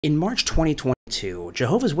In March 2022,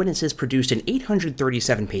 Jehovah's Witnesses produced an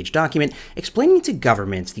 837-page document explaining to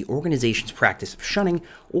governments the organization's practice of shunning,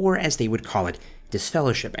 or as they would call it,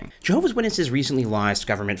 disfellowshipping. Jehovah's Witnesses recently lost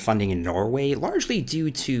government funding in Norway, largely due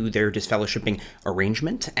to their disfellowshipping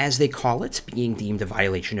arrangement, as they call it, being deemed a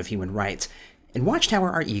violation of human rights. And Watchtower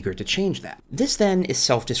are eager to change that. This then is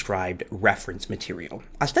self-described reference material,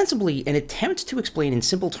 ostensibly an attempt to explain in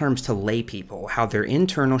simple terms to lay people how their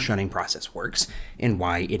internal shunning process works, and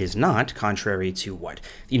why it is not, contrary to what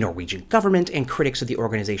the Norwegian government and critics of the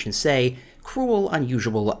organization say, cruel,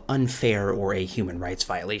 unusual, unfair, or a human rights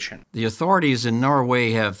violation. The authorities in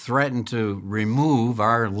Norway have threatened to remove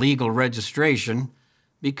our legal registration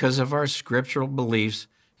because of our scriptural beliefs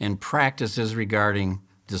and practices regarding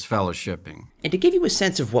disfellowshipping. And to give you a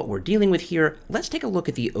sense of what we're dealing with here, let's take a look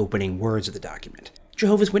at the opening words of the document.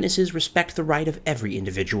 Jehovah's Witnesses respect the right of every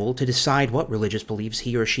individual to decide what religious beliefs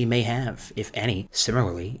he or she may have, if any.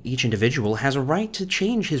 Similarly, each individual has a right to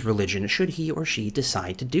change his religion should he or she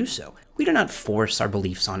decide to do so. We do not force our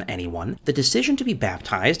beliefs on anyone. The decision to be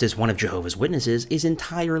baptized as one of Jehovah's Witnesses is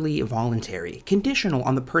entirely voluntary, conditional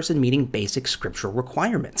on the person meeting basic scriptural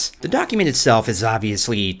requirements. The document itself is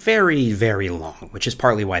obviously very, very long, which is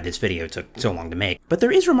partly why this video took so long to make, but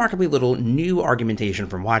there is remarkably little new argumentation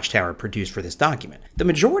from Watchtower produced for this document. The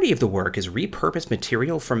majority of the work is repurposed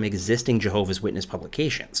material from existing Jehovah's Witness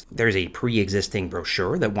publications. There's a pre-existing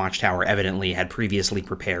brochure that Watchtower evidently had previously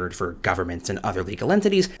prepared for governments and other legal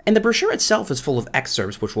entities, and the brochure itself is full of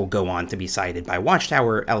excerpts which will go on to be cited by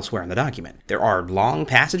Watchtower elsewhere in the document. There are long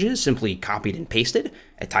passages simply copied and pasted,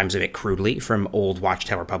 at times a bit crudely, from old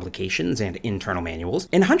Watchtower publications and internal manuals,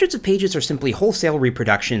 and hundreds of pages are simply wholesale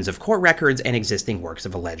reproductions of court records and existing works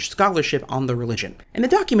of alleged scholarship on the religion. And the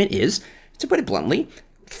document is, to put it bluntly,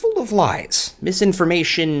 full of lies.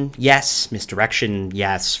 Misinformation, yes. Misdirection,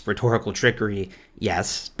 yes. Rhetorical trickery,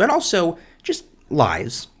 yes. But also just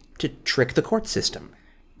lies to trick the court system.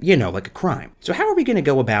 You know, like a crime. So how are we going to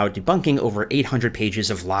go about debunking over 800 pages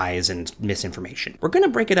of lies and misinformation? We're going to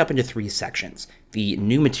break it up into 3 sections. The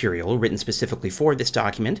new material written specifically for this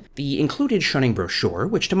document, the included Shunning Brochure,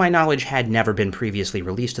 which to my knowledge had never been previously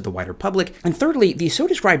released to the wider public, and thirdly, the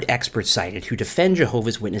so-described experts cited who defend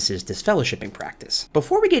Jehovah's Witnesses' disfellowshipping practice.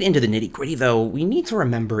 Before we get into the nitty-gritty though, we need to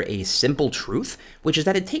remember a simple truth, which is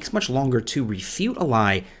that it takes much longer to refute a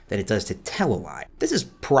lie than it does to tell a lie. This is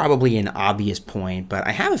probably an obvious point, but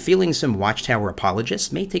I have a feeling some Watchtower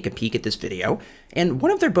apologists may take a peek at this video, and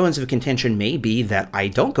one of their bones of contention may be that I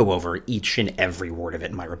don't go over each and every word of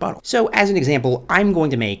it in my rebuttal. So as an example, I'm going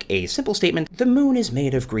to make a simple statement: the moon is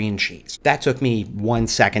made of green cheese. That took me 1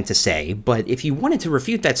 second to say, but if you wanted to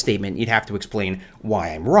refute that statement, you'd have to explain why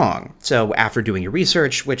I'm wrong. So after doing your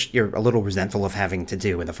research, which you're a little resentful of having to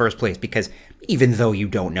do in the first place, because even though you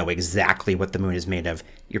don't know exactly what the moon is made of,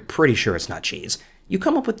 you're pretty sure it's not cheese, you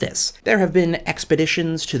come up with this. There have been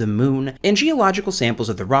expeditions to the moon, and geological samples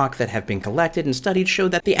of the rock that have been collected and studied show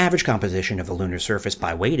that the average composition of the lunar surface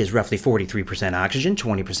by weight is roughly 43% oxygen,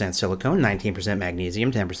 20% silicone, 19% magnesium,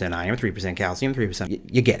 10% iron, 3% calcium, 3%...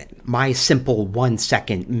 You get it. My simple 1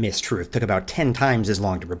 second mistruth took about 10 times as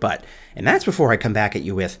long to rebut, and that's before I come back at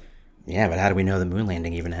you with, yeah, but how do we know the moon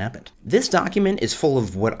landing even happened? This document is full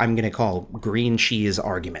of what I'm going to call green cheese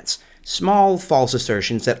arguments. Small, false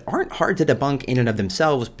assertions that aren't hard to debunk in and of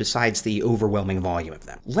themselves besides the overwhelming volume of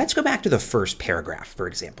them. Let's go back to the first paragraph, for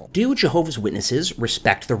example. Do Jehovah's Witnesses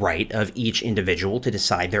respect the right of each individual to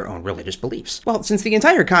decide their own religious beliefs? Well, since the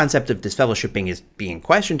entire concept of disfellowshipping is being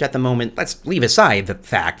questioned at the moment, let's leave aside the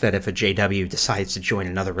fact that if a JW decides to join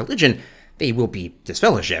another religion, they will be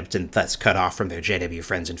disfellowshipped and thus cut off from their JW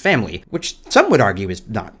friends and family, which some would argue is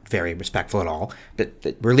not very respectful at all, but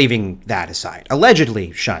we're leaving that aside.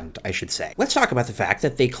 Allegedly shunned, I should say. Let's talk about the fact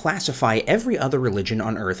that they classify every other religion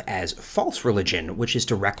on Earth as false religion, which is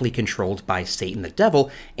directly controlled by Satan the devil,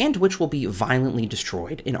 and which will be violently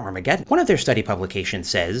destroyed in Armageddon. One of their study publications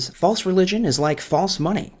says, false religion is like false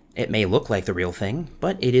money. It may look like the real thing,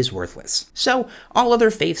 but it is worthless. So, all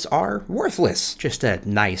other faiths are worthless. Just a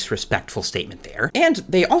nice, respectful statement there. And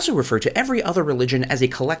they also refer to every other religion as a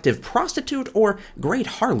collective prostitute or great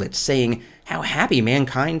harlot, saying how happy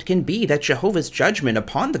mankind can be that Jehovah's judgment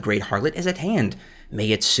upon the great harlot is at hand.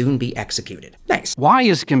 May it soon be executed. Nice. Why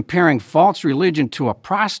is comparing false religion to a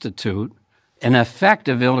prostitute an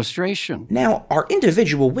effective illustration? Now, are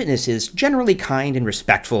individual witnesses generally kind and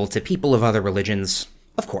respectful to people of other religions?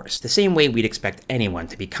 Of course, the same way we'd expect anyone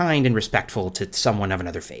to be kind and respectful to someone of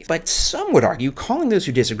another faith. But some would argue calling those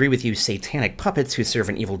who disagree with you satanic puppets who serve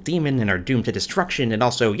an evil demon and are doomed to destruction, and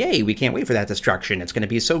also, yay, we can't wait for that destruction, it's going to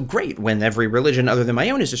be so great when every religion other than my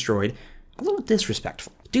own is destroyed, a little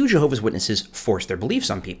disrespectful. Do Jehovah's Witnesses force their beliefs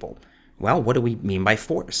on people? Well, what do we mean by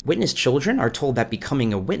force? Witness children are told that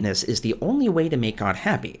becoming a witness is the only way to make God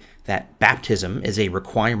happy, that baptism is a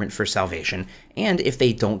requirement for salvation, and if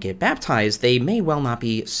they don't get baptized, they may well not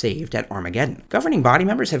be saved at Armageddon. Governing body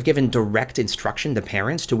members have given direct instruction to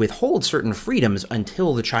parents to withhold certain freedoms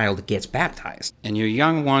until the child gets baptized. And your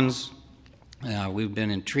young ones, we've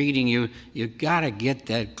been entreating you, you've got to get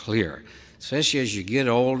that clear. Especially as you get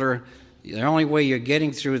older, the only way you're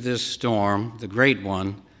getting through this storm, the great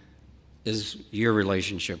one, is your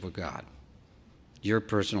relationship with God, your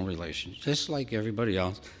personal relationship, just like everybody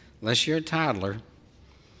else. Unless you're a toddler,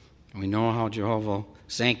 we know how Jehovah will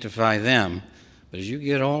sanctify them. But as you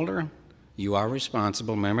get older, you are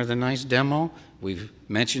responsible. Remember the nice demo? We've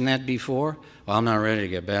mentioned that before. Well, I'm not ready to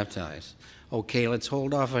get baptized. Okay, let's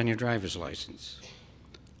hold off on your driver's license.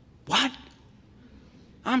 What?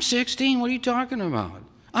 I'm 16. What are you talking about?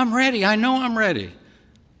 I'm ready. I know I'm ready.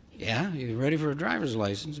 Yeah, you're ready for a driver's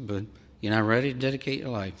license, but you're not ready to dedicate your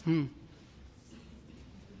life.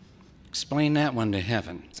 Explain that one to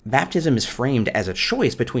heaven. Baptism is framed as a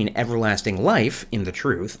choice between everlasting life in the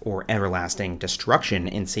truth or everlasting destruction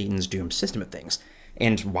in Satan's doomed system of things.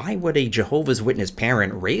 And why would a Jehovah's Witness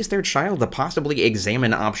parent raise their child to possibly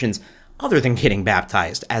examine options other than getting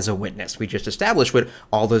baptized as a witness? We just established what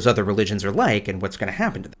all those other religions are like and what's going to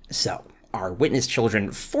happen to them. So, are witness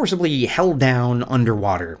children forcibly held down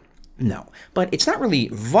underwater? No, but it's not really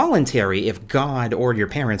voluntary if God or your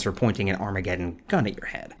parents are pointing an Armageddon gun at your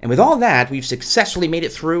head. And with all that, we've successfully made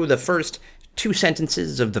it through the first 2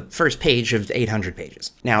 sentences of the first page of 800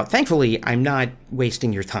 pages. Now, thankfully, I'm not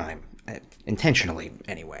wasting your time. Intentionally,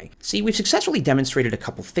 anyway. See, we've successfully demonstrated a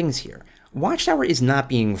couple things here. Watchtower is not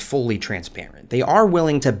being fully transparent. They are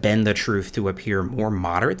willing to bend the truth to appear more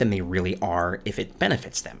moderate than they really are if it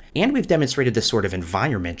benefits them. And we've demonstrated the sort of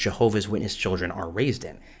environment Jehovah's Witness children are raised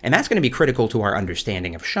in. And that's going to be critical to our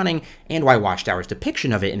understanding of shunning and why Watchtower's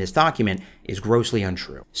depiction of it in this document is grossly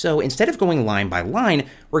untrue. So instead of going line by line,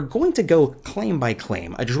 we're going to go claim by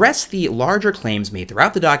claim, address the larger claims made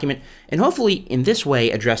throughout the document, and hopefully in this way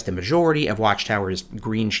address the majority of Watchtower's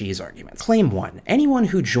green cheese arguments. Claim 1. Anyone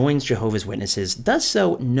who joins Jehovah's Witnesses does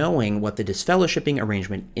so knowing what the disfellowshipping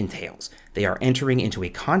arrangement entails. They are entering into a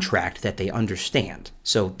contract that they understand,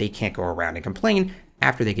 so they can't go around and complain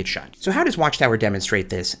after they get shunned. So how does Watchtower demonstrate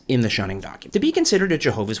this in the shunning document? To be considered a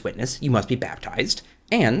Jehovah's Witness, you must be baptized,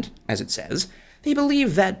 and, as it says, they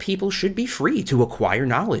believe that people should be free to acquire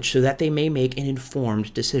knowledge so that they may make an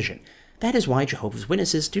informed decision. That is why Jehovah's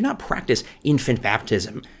Witnesses do not practice infant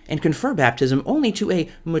baptism and confer baptism only to a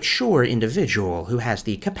mature individual who has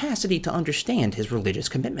the capacity to understand his religious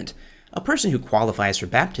commitment. A person who qualifies for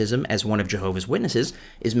baptism as one of Jehovah's Witnesses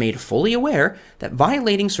is made fully aware that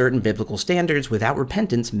violating certain biblical standards without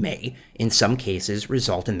repentance may, in some cases,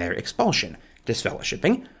 result in their expulsion,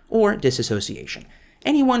 disfellowshipping, or disassociation.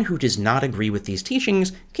 Anyone who does not agree with these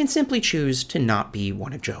teachings can simply choose to not be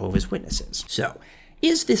one of Jehovah's Witnesses. So,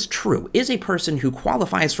 is this true? Is a person who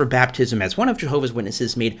qualifies for baptism as one of Jehovah's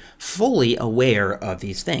Witnesses made fully aware of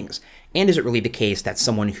these things? And is it really the case that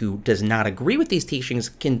someone who does not agree with these teachings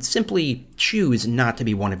can simply choose not to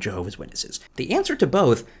be one of Jehovah's Witnesses? The answer to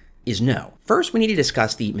both is no. First, we need to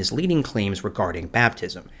discuss the misleading claims regarding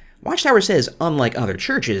baptism. Watchtower says, unlike other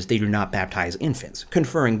churches, they do not baptize infants,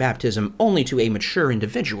 conferring baptism only to a mature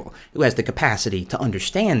individual who has the capacity to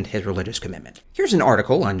understand his religious commitment. Here's an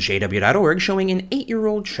article on jw.org showing an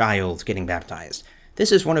 8-year-old child getting baptized.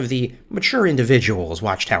 This is one of the mature individuals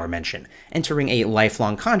Watchtower mentioned, entering a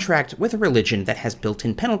lifelong contract with a religion that has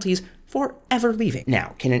built-in penalties for ever leaving.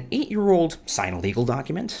 Now, can an 8-year-old sign a legal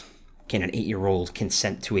document? Can an 8-year-old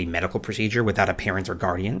consent to a medical procedure without a parent or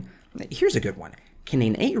guardian? Here's a good one. Can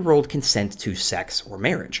an 8-year-old consent to sex or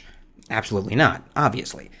marriage? Absolutely not,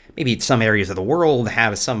 obviously. Maybe some areas of the world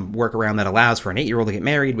have some workaround that allows for an 8-year-old to get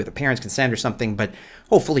married with a parent's consent or something, but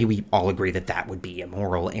hopefully we all agree that that would be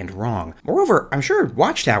immoral and wrong. Moreover, I'm sure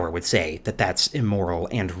Watchtower would say that that's immoral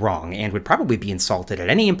and wrong, and would probably be insulted at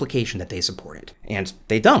any implication that they supported. And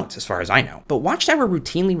they don't, as far as I know. But Watchtower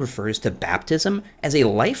routinely refers to baptism as a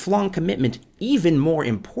lifelong commitment even more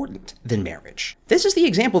important than marriage. This is the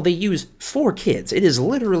example they use for kids. It is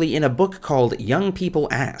literally in a book called Young People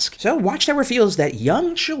Ask. So Watchtower feels that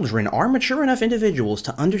young children are mature enough individuals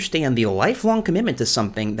to understand the lifelong commitment to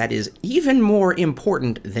something that is even more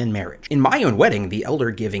important than marriage. In my own wedding, the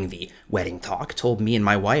elder giving the wedding talk told me and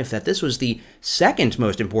my wife that this was the second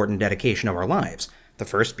most important dedication of our lives. the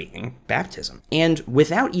first being baptism. And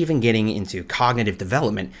without even getting into cognitive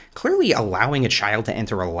development, clearly allowing a child to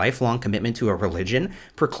enter a lifelong commitment to a religion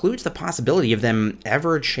precludes the possibility of them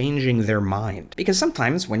ever changing their mind. Because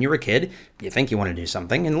sometimes when you're a kid, you think you want to do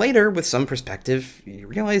something, and later, with some perspective, you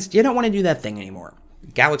realize you don't want to do that thing anymore.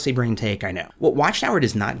 Galaxy brain take, I know. What Watchtower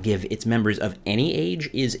does not give its members of any age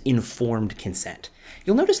is informed consent.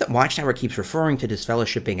 You'll notice that Watchtower keeps referring to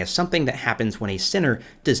disfellowshipping as something that happens when a sinner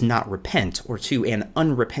does not repent, or to an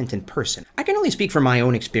unrepentant person. I can only speak from my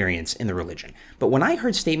own experience in the religion, but when I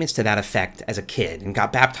heard statements to that effect as a kid and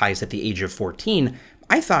got baptized at the age of 14,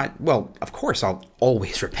 I thought, well, of course I'll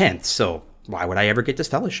always repent, so why would I ever get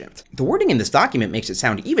disfellowshipped? The wording in this document makes it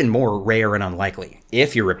sound even more rare and unlikely.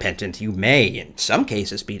 If you're repentant, you may, in some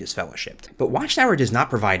cases, be disfellowshipped. But Watchtower does not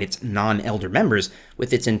provide its non-elder members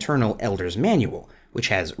with its internal Elder's Manual, which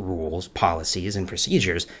has rules, policies, and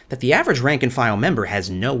procedures that the average rank-and-file member has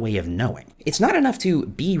no way of knowing. It's not enough to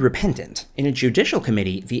be repentant. In a judicial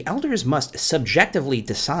committee, the elders must subjectively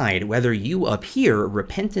decide whether you appear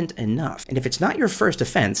repentant enough. And if it's not your first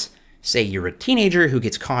offense, say you're a teenager who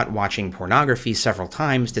gets caught watching pornography several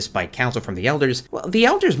times despite counsel from the elders, well, the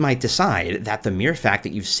elders might decide that the mere fact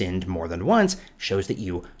that you've sinned more than once shows that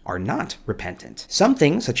you are not repentant. Some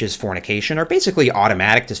things, such as fornication, are basically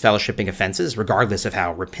automatic disfellowshipping offenses regardless of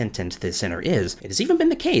how repentant the sinner is. It has even been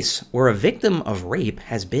the case where a victim of rape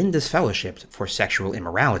has been disfellowshipped for sexual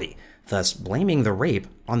immorality, thus blaming the rape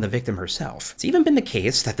on the victim herself. It's even been the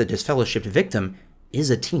case that the disfellowshipped victim is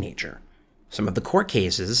a teenager. Some of the court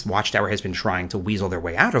cases Watchtower has been trying to weasel their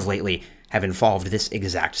way out of lately have involved this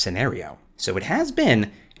exact scenario. So it has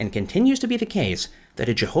been, and continues to be the case, that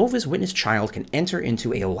a Jehovah's Witness child can enter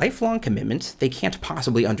into a lifelong commitment they can't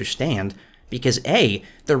possibly understand because A,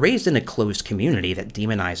 they're raised in a closed community that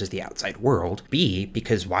demonizes the outside world, B,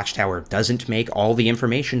 because Watchtower doesn't make all the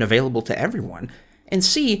information available to everyone, and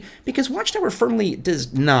C, because Watchtower firmly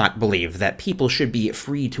does not believe that people should be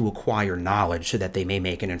free to acquire knowledge so that they may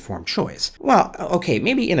make an informed choice. Well, okay,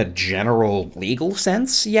 maybe in a general legal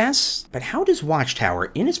sense, yes, but how does Watchtower,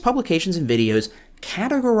 in its publications and videos,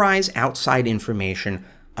 categorize outside information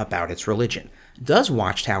about its religion? Does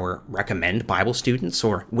Watchtower recommend Bible students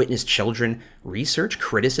or witness children research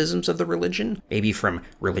criticisms of the religion, maybe from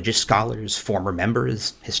religious scholars, former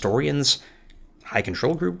members, historians, high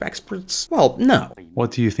control group experts? Well, no.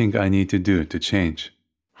 What do you think I need to do to change?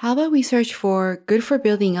 How about we search for Good for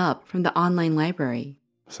Building Up from the online library?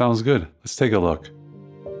 Sounds good. Let's take a look.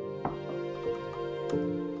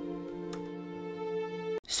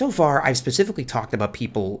 So far, I've specifically talked about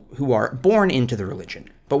people who are born into the religion.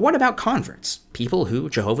 But what about converts? People who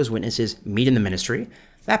Jehovah's Witnesses meet in the ministry.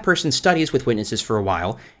 That person studies with witnesses for a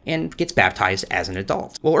while and gets baptized as an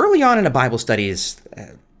adult. Well, early on in a Bible study,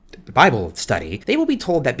 they will be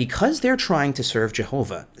told that because they're trying to serve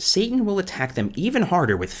Jehovah, Satan will attack them even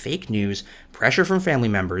harder with fake news, pressure from family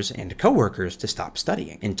members, and coworkers to stop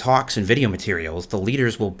studying. In talks and video materials, the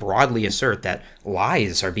leaders will broadly assert that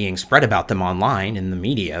lies are being spread about them online in the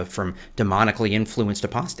media from demonically influenced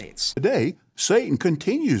apostates. Today, Satan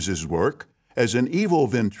continues his work as an evil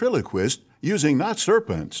ventriloquist using not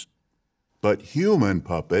serpents, but human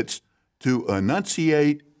puppets to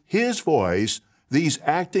enunciate his voice, these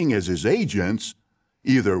acting as his agents,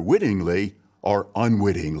 either wittingly or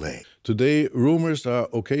unwittingly. Today, rumors are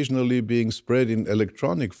occasionally being spread in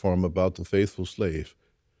electronic form about the faithful slave.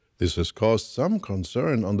 This has caused some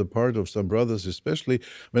concern on the part of some brothers, especially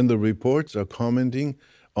when the reports are commenting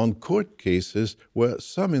on court cases where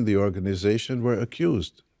some in the organization were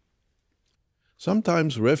accused.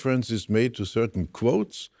 Sometimes reference is made to certain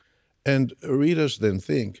quotes, and readers then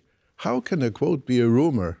think, how can a quote be a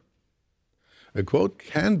rumor? A quote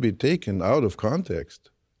can be taken out of context.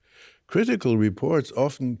 Critical reports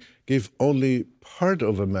often give only part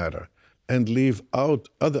of a matter and leave out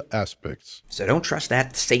other aspects. So don't trust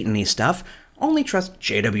that Satan-y stuff. Only trust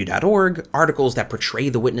jw.org, articles that portray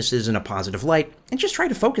the witnesses in a positive light, and just try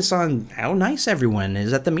to focus on how nice everyone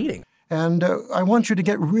is at the meeting. And I want you to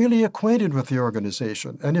get really acquainted with the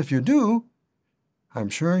organization. And if you do, I'm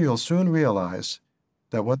sure you'll soon realize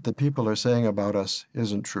that what the people are saying about us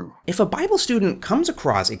isn't true. If a Bible student comes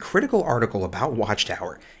across a critical article about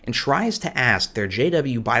Watchtower and tries to ask their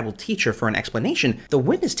JW Bible teacher for an explanation, the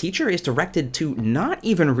witness teacher is directed to not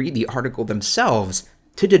even read the article themselves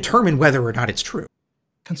to determine whether or not it's true.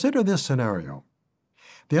 Consider this scenario.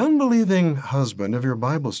 The unbelieving husband of your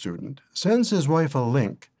Bible student sends his wife a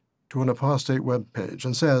link to an apostate web page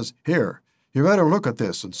and says, "Here, you better look at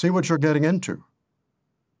this and see what you're getting into."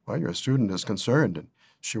 Well, your student is concerned, and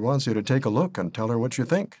she wants you to take a look and tell her what you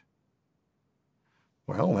think.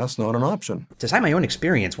 well, that's not an option. To cite my own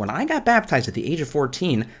experience, when I got baptized at the age of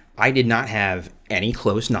 14, I did not have any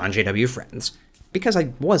close non-JW friends because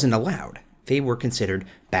I wasn't allowed. They were considered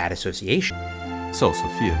bad association. So,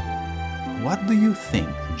 Sophia, what do you think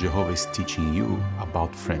Jehovah is teaching you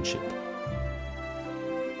about friendship?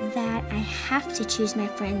 That I have to choose my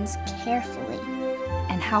friends carefully.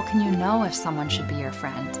 And how can you know if someone should be your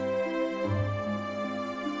friend?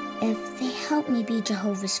 If they help me be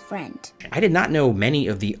Jehovah's friend. I did not know many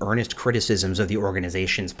of the earnest criticisms of the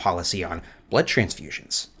organization's policy on blood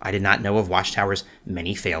transfusions. I did not know of Watchtower's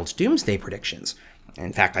many failed doomsday predictions.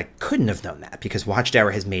 In fact, I couldn't have known that because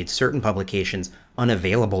Watchtower has made certain publications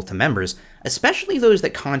unavailable to members, especially those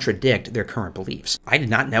that contradict their current beliefs. I did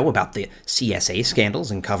not know about the CSA scandals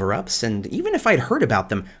and cover-ups, and even if I'd heard about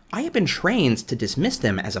them, I had been trained to dismiss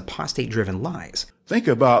them as apostate-driven lies. Think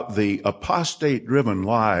about the apostate-driven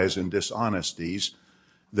lies and dishonesties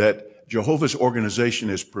that Jehovah's organization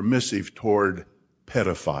is permissive toward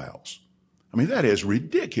pedophiles. I mean, that is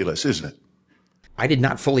ridiculous, isn't it? I did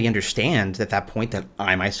not fully understand at that point that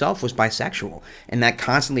I myself was bisexual, and that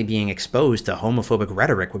constantly being exposed to homophobic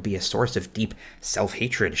rhetoric would be a source of deep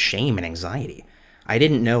self-hatred, shame, and anxiety. I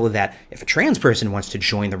didn't know that if a trans person wants to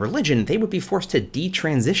join the religion, they would be forced to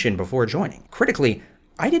detransition before joining. Critically,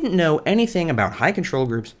 I didn't know anything about high control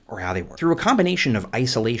groups or how they work. Through a combination of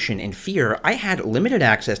isolation and fear, I had limited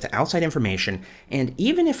access to outside information, and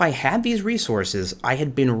even if I had these resources, I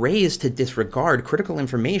had been raised to disregard critical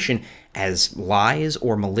information as lies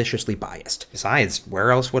or maliciously biased. Besides,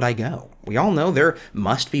 where else would I go? We all know there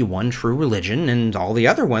must be one true religion, and all the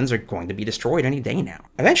other ones are going to be destroyed any day now.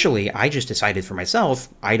 Eventually, I just decided for myself,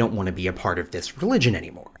 I don't want to be a part of this religion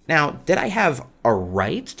anymore. Now, did I have a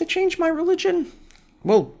right to change my religion?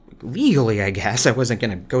 Well, legally, I guess. I wasn't going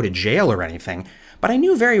to go to jail or anything, but I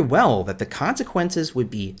knew very well that the consequences would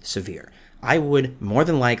be severe. I would more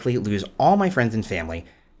than likely lose all my friends and family,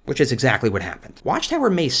 which is exactly what happened. Watchtower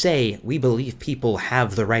may say we believe people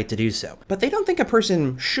have the right to do so, but they don't think a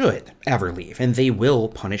person should ever leave, and they will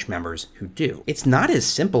punish members who do. It's not as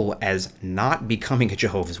simple as not becoming a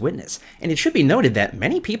Jehovah's Witness, and it should be noted that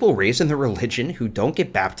many people raised in the religion who don't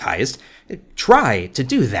get baptized try to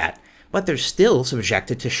do that, but they're still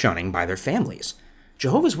subjected to shunning by their families.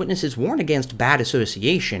 Jehovah's Witnesses warn against bad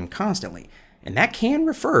association constantly, and that can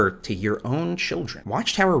refer to your own children.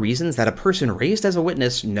 Watchtower reasons that a person raised as a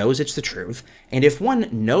witness knows it's the truth, and if one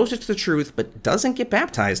knows it's the truth but doesn't get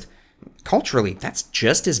baptized, culturally, that's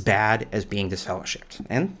just as bad as being disfellowshipped,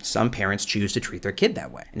 and some parents choose to treat their kid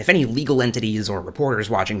that way. And if any legal entities or reporters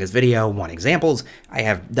watching this video want examples, I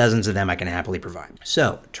have dozens of them I can happily provide.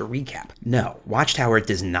 So, to recap, no, Watchtower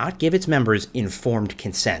does not give its members informed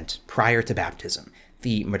consent prior to baptism.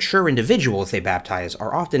 The mature individuals they baptize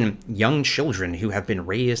are often young children who have been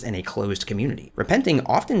raised in a closed community. Repenting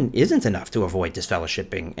often isn't enough to avoid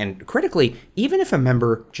disfellowshipping, and critically, even if a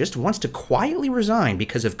member just wants to quietly resign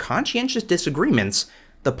because of conscientious disagreements,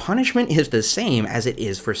 the punishment is the same as it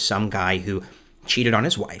is for some guy who cheated on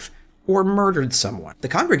his wife or murdered someone. The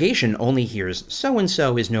congregation only hears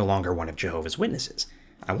so-and-so is no longer one of Jehovah's Witnesses.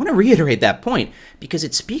 I want to reiterate that point because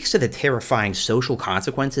it speaks to the terrifying social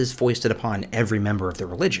consequences foisted upon every member of the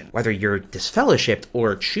religion. Whether you're disfellowshipped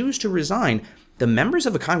or choose to resign, the members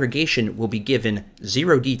of a congregation will be given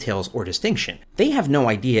zero details or distinction. They have no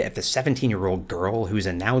idea if the 17-year-old girl who's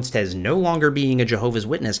announced as no longer being a Jehovah's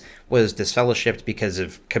Witness was disfellowshipped because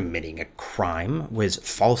of committing a crime, was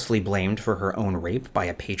falsely blamed for her own rape by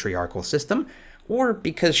a patriarchal system, or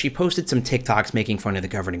because she posted some TikToks making fun of the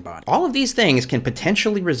governing body. All of these things can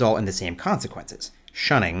potentially result in the same consequences: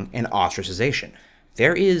 shunning and ostracization.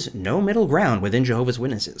 There is no middle ground within Jehovah's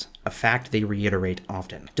Witnesses, a fact they reiterate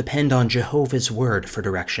often. Depend on Jehovah's word for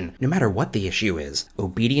direction, no matter what the issue is.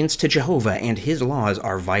 Obedience to Jehovah and his laws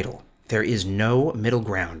are vital. There is no middle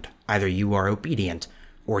ground. Either you are obedient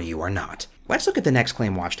or you are not. Let's look at the next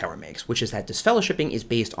claim Watchtower makes, which is that disfellowshipping is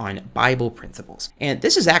based on Bible principles. And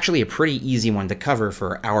this is actually a pretty easy one to cover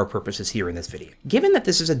for our purposes here in this video. Given that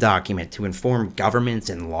this is a document to inform governments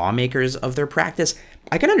and lawmakers of their practice,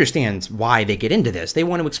 I can understand why they get into this. They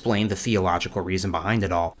want to explain the theological reason behind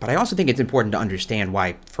it all. But I also think it's important to understand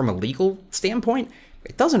why, from a legal standpoint,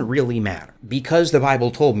 it doesn't really matter. Because the Bible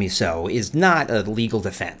told me so is not a legal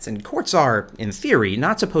defense, and courts are, in theory,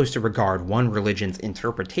 not supposed to regard one religion's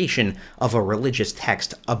interpretation of a religious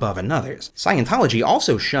text above another's. Scientology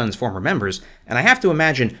also shuns former members, and I have to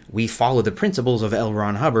imagine we follow the principles of L.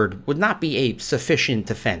 Ron Hubbard would not be a sufficient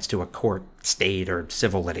defense to a court state or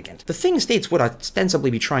civil litigant. The thing states would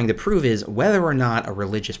ostensibly be trying to prove is whether or not a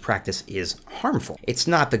religious practice is harmful. It's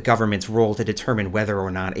not the government's role to determine whether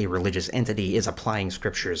or not a religious entity is applying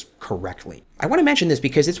scriptures correctly. I want to mention this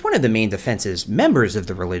because it's one of the main defenses members of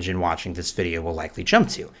the religion watching this video will likely jump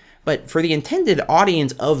to. But for the intended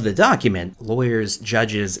audience of the document, lawyers,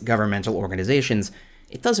 judges, governmental organizations,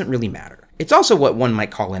 it doesn't really matter. It's also what one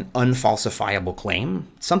might call an unfalsifiable claim,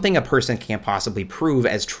 something a person can't possibly prove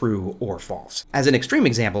as true or false. As an extreme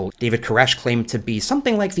example, David Koresh claimed to be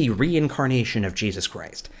something like the reincarnation of Jesus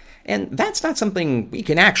Christ. And that's not something we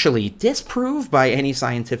can actually disprove by any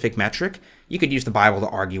scientific metric. You could use the Bible to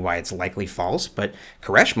argue why it's likely false, but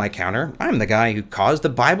Koresh might counter, I'm the guy who caused the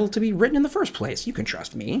Bible to be written in the first place. You can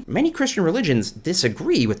trust me. Many Christian religions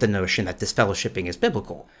disagree with the notion that disfellowshipping is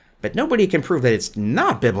biblical, but nobody can prove that it's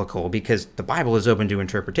not biblical because the Bible is open to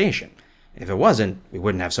interpretation. If it wasn't, we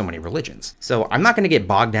wouldn't have so many religions. So I'm not going to get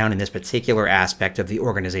bogged down in this particular aspect of the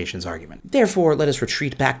organization's argument. Therefore, let us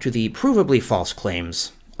retreat back to the provably false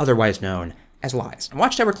claims, otherwise known as lies.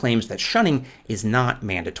 Watchtower claims that shunning is not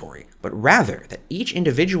mandatory, but rather that each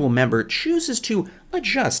individual member chooses to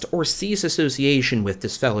adjust or cease association with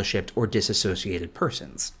disfellowshipped or disassociated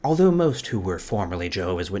persons. Although most who were formerly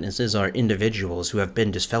Jehovah's Witnesses are individuals who have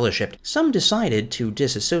been disfellowshipped, some decided to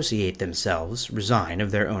disassociate themselves, resign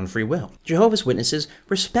of their own free will. Jehovah's Witnesses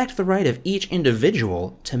respect the right of each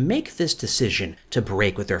individual to make this decision to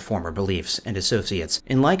break with their former beliefs and associates.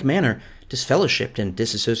 In like manner, disfellowshipped and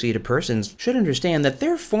disassociated persons should understand that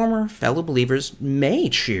their former fellow believers may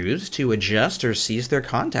choose to adjust or cease their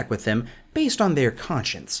contact with them based on their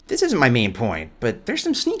conscience. This isn't my main point, but there's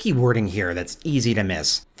some sneaky wording here that's easy to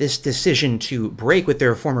miss. This decision to break with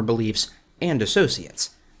their former beliefs and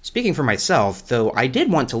associates. Speaking for myself, though I did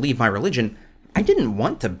want to leave my religion, I didn't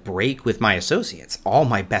want to break with my associates. All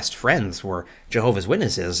my best friends were Jehovah's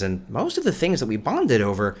Witnesses, and most of the things that we bonded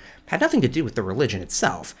over had nothing to do with the religion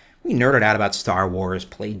itself. We nerded out about Star Wars,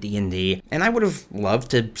 played D&D, and I would have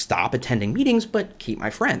loved to stop attending meetings but keep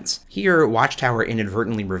my friends. Here, Watchtower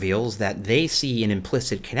inadvertently reveals that they see an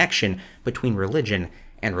implicit connection between religion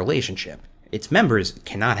and relationship. Its members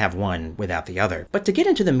cannot have one without the other. But to get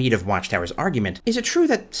into the meat of Watchtower's argument, is it true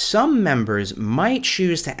that some members might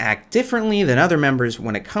choose to act differently than other members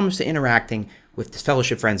when it comes to interacting with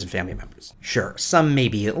disfellowship friends and family members? Sure, some may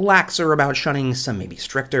be laxer about shunning, some may be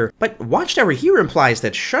stricter, but Watchtower here implies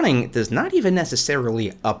that shunning does not even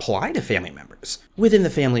necessarily apply to family members. Within the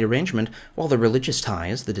family arrangement, while the religious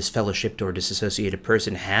ties the disfellowshipped or disassociated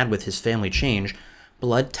person had with his family change,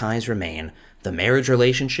 blood ties remain, the marriage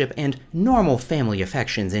relationship and normal family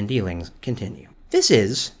affections and dealings continue. This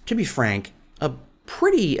is, to be frank, a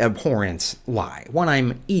pretty abhorrent lie, one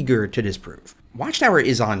I'm eager to disprove. Watchtower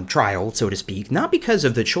is on trial, so to speak, not because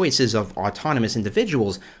of the choices of autonomous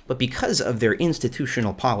individuals, but because of their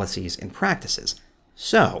institutional policies and practices.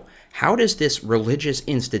 So, how does this religious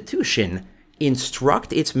institution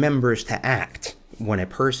instruct its members to act when a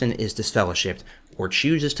person is disfellowshipped or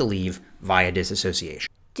chooses to leave via disassociation?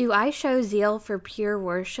 Do I show zeal for pure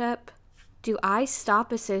worship? Do I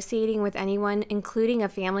stop associating with anyone, including a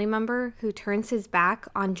family member, who turns his back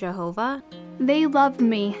on Jehovah? They loved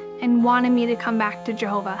me and wanted me to come back to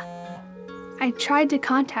Jehovah. I tried to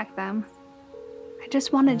contact them. I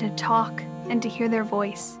just wanted to talk and to hear their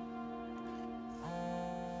voice.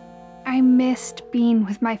 I missed being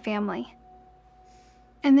with my family.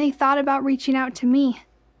 And they thought about reaching out to me.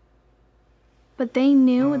 But they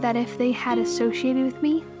knew that if they had associated with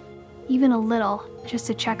me, even a little, just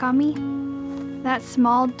to check on me, that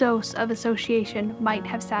small dose of association might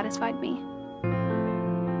have satisfied me.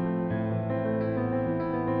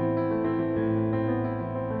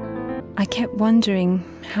 I kept wondering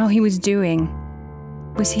how he was doing.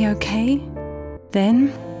 Was he okay? Then,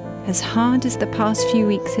 as hard as the past few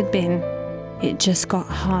weeks had been, it just got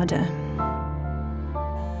harder.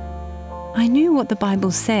 I knew what the Bible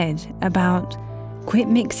said about quit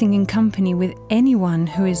mixing in company with anyone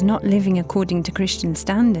who is not living according to Christian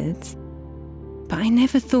standards. But I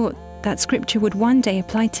never thought that scripture would one day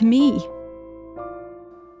apply to me.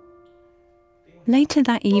 Later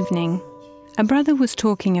that evening, a brother was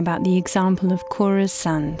talking about the example of Korah's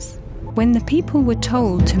sons. When the people were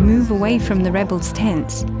told to move away from the rebels'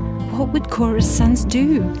 tents, what would Korah's sons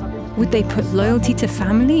do? Would they put loyalty to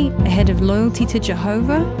family ahead of loyalty to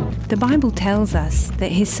Jehovah? The Bible tells us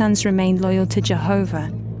that his sons remained loyal to Jehovah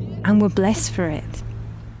and were blessed for it.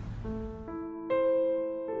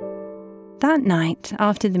 That night,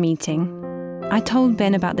 after the meeting, I told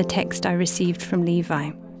Ben about the text I received from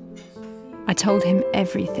Levi. I told him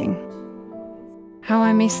everything. How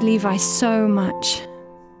I miss Levi so much,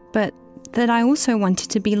 but that I also wanted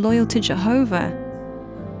to be loyal to Jehovah,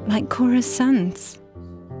 like Korah's sons.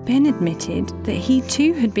 Ben admitted that he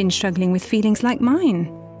too had been struggling with feelings like mine.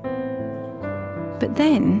 But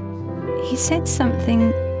then, he said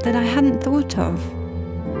something that I hadn't thought of.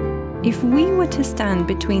 If we were to stand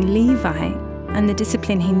between Levi and the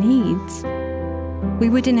discipline he needs, we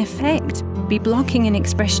would in effect be blocking an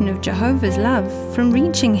expression of Jehovah's love from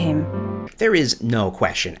reaching him. There is no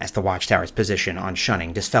question as to Watchtower's position on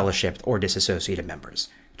shunning disfellowshipped or disassociated members.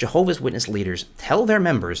 Jehovah's Witness leaders tell their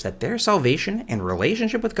members that their salvation and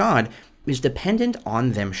relationship with God is dependent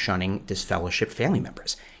on them shunning disfellowshipped family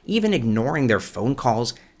members, even ignoring their phone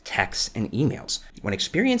calls, texts, and emails. When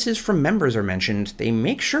experiences from members are mentioned, they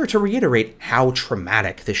make sure to reiterate how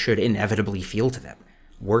traumatic this should inevitably feel to them.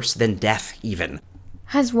 Worse than death, even.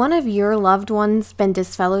 Has one of your loved ones been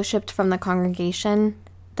disfellowshipped from the congregation?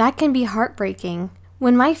 That can be heartbreaking.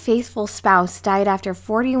 When my faithful spouse died after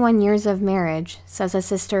 41 years of marriage, says a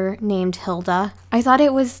sister named Hilda, I thought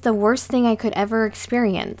it was the worst thing I could ever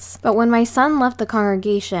experience. But when my son left the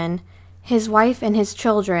congregation, his wife and his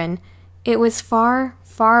children, it was far,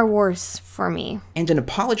 far worse for me. And an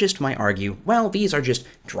apologist might argue, well, these are just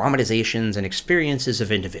dramatizations and experiences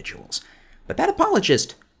of individuals. But that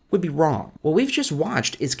apologist would be wrong. What we've just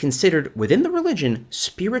watched is considered, within the religion,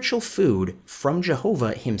 spiritual food from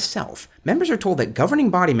Jehovah himself. Members are told that governing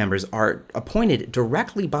body members are appointed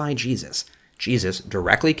directly by Jesus. Jesus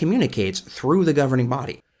directly communicates through the governing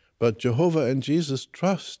body. But Jehovah and Jesus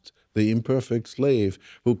trust the imperfect slave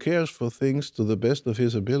who cares for things to the best of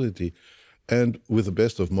his ability and with the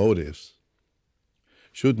best of motives.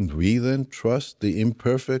 Shouldn't we then trust the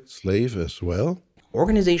imperfect slave as well?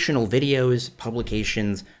 Organizational videos,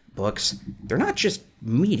 publications, books, they're not just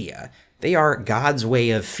media. They are God's way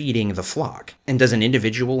of feeding the flock. And does an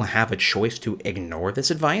individual have a choice to ignore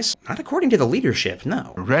this advice? Not according to the leadership,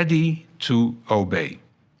 no. Ready to obey.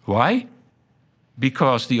 Why?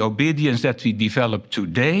 Because the obedience that we develop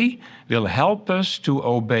today will help us to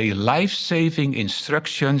obey life-saving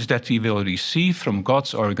instructions that we will receive from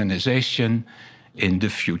God's organization in the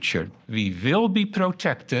future. We will be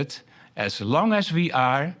protected as long as we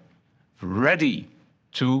are ready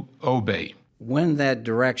to obey. When that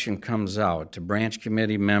direction comes out to branch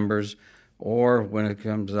committee members or when it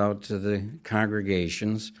comes out to the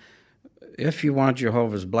congregations, if you want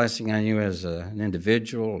Jehovah's blessing on you as an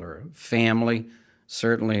individual or family,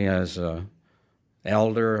 certainly as an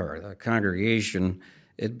elder or a congregation,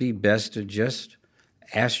 it'd be best to just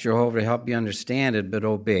ask Jehovah to help you understand it, but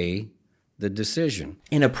obey the decision.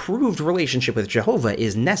 An approved relationship with Jehovah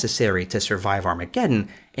is necessary to survive Armageddon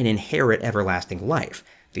and inherit everlasting life.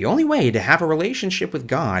 The only way to have a relationship with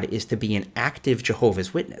God is to be an active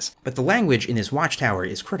Jehovah's Witness. But the language in this Watchtower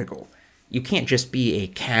is critical. You can't just be a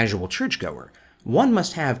casual churchgoer. One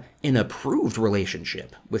must have an approved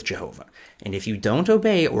relationship with Jehovah. And if you don't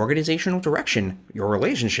obey organizational direction, your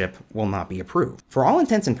relationship will not be approved. For all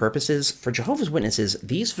intents and purposes, for Jehovah's Witnesses,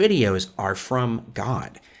 these videos are from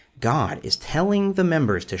God. God is telling the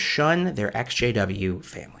members to shun their XJW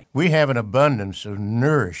family. We have an abundance of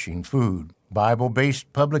nourishing food,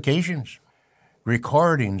 Bible-based publications,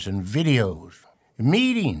 recordings and videos,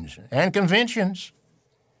 meetings and conventions,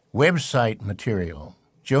 website material.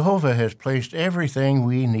 Jehovah has placed everything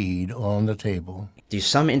we need on the table. Do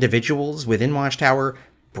some individuals within Watchtower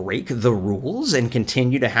break the rules and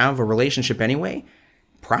continue to have a relationship anyway?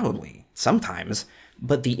 Probably, sometimes.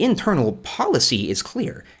 But the internal policy is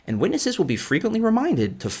clear, and witnesses will be frequently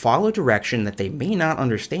reminded to follow direction that they may not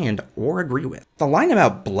understand or agree with. The line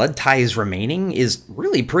about blood ties remaining is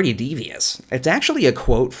really pretty devious. It's actually a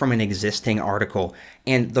quote from an existing article,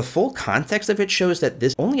 and the full context of it shows that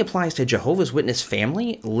this only applies to Jehovah's Witness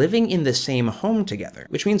family living in the same home together,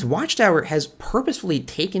 which means Watchtower has purposefully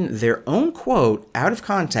taken their own quote out of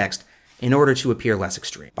context in order to appear less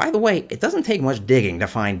extreme. By the way, it doesn't take much digging to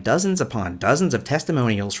find dozens upon dozens of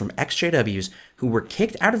testimonials from ex-JWs who were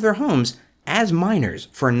kicked out of their homes as minors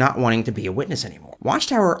for not wanting to be a witness anymore.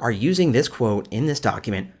 Watchtower are using this quote in this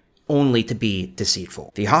document only to be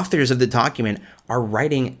deceitful. The authors of the document are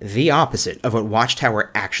writing the opposite of what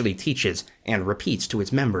Watchtower actually teaches and repeats to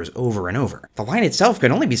its members over and over. The line itself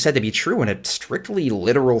can only be said to be true in a strictly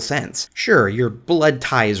literal sense. Sure, your blood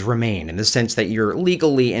ties remain in the sense that you're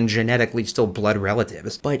legally and genetically still blood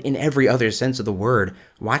relatives, but in every other sense of the word,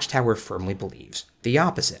 Watchtower firmly believes the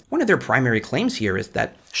opposite. One of their primary claims here is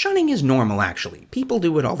that shunning is normal actually. People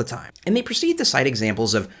do it all the time. And they proceed to cite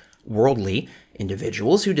examples of worldly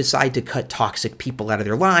individuals who decide to cut toxic people out of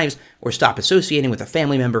their lives or stop associating with a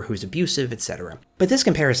family member who's abusive, etc. But this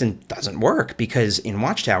comparison doesn't work because in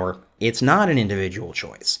Watchtower, it's not an individual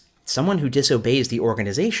choice. Someone who disobeys the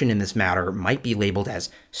organization in this matter might be labeled as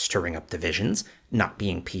stirring up divisions, not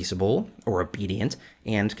being peaceable or obedient,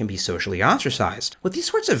 and can be socially ostracized. What these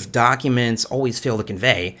sorts of documents always fail to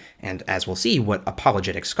convey, and as we'll see, what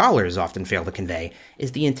apologetic scholars often fail to convey,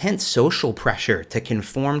 is the intense social pressure to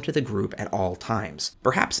conform to the group at all times.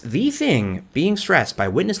 Perhaps the thing being stressed by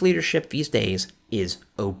witness leadership these days is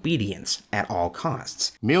obedience at all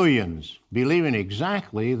costs. Millions believing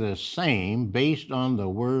exactly the same based on the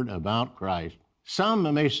word about Christ.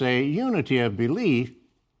 Some may say unity of belief,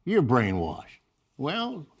 you're brainwashed.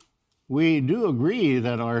 Well, we do agree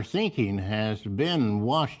that our thinking has been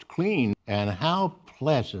washed clean, and how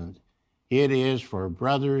pleasant it is for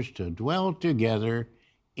brothers to dwell together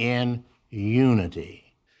in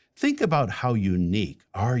unity. Think about how unique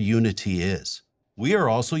our unity is. We are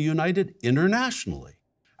also united internationally.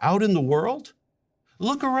 Out in the world,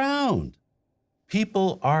 look around.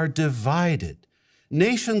 People are divided.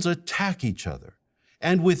 Nations attack each other.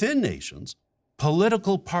 And within nations,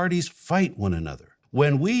 political parties fight one another.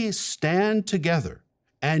 When we stand together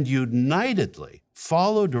and unitedly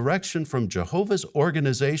follow direction from Jehovah's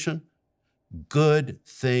organization, good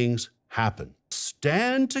things happen.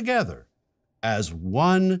 Stand together as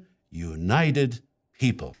one united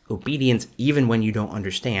people. Obedience even when you don't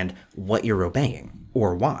understand what you're obeying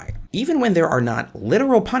or why. Even when there are not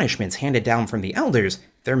literal punishments handed down from the elders,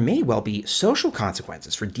 there may well be social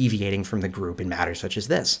consequences for deviating from the group in matters such as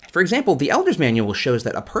this. For example, the Elders Manual shows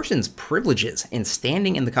that a person's privileges and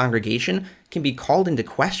standing in the congregation can be called into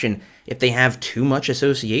question if they have too much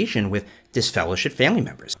association with disfellowshipped family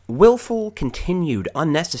members. Willful, continued,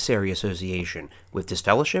 unnecessary association with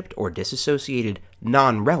disfellowshipped or disassociated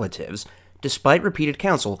non-relatives, despite repeated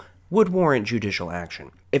counsel, would warrant judicial action.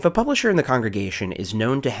 If a publisher in the congregation is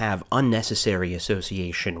known to have unnecessary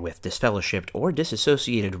association with disfellowshipped or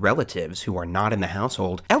disassociated relatives who are not in the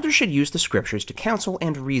household, elders should use the scriptures to counsel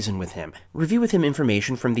and reason with him. Review with him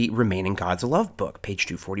information from the Remaining God's Love book, page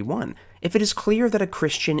 241. If it is clear that a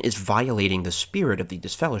Christian is violating the spirit of the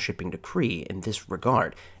disfellowshipping decree in this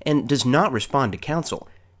regard, and does not respond to counsel,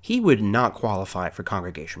 he would not qualify for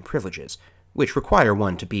congregation privileges, which require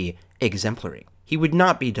one to be exemplary. He would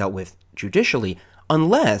not be dealt with judicially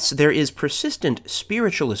unless there is persistent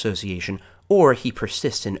spiritual association or he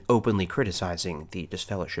persists in openly criticizing the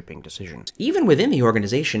disfellowshipping decisions. Even within the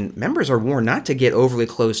organization, members are warned not to get overly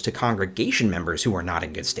close to congregation members who are not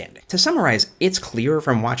in good standing. To summarize, it's clear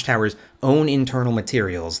from Watchtower's own internal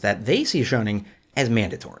materials that they see shunning as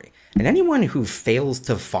mandatory, and anyone who fails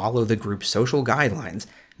to follow the group's social guidelines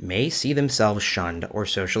may see themselves shunned or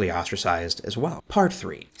socially ostracized as well. Part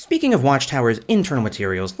 3. Speaking of Watchtower's internal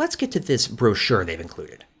materials, let's get to this brochure they've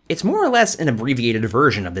included. It's more or less an abbreviated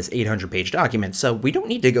version of this 800-page document, so we don't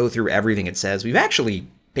need to go through everything it says. We've actually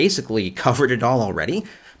basically covered it all already,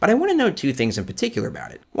 but I want to note two things in particular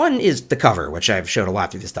about it. One is the cover, which I've showed a lot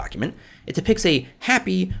through this document. It depicts a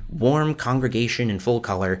happy, warm congregation in full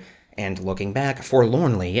color, and looking back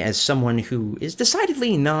forlornly as someone who is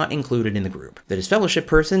decidedly not included in the group. The disfellowship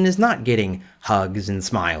person is not getting hugs and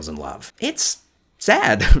smiles and love. It's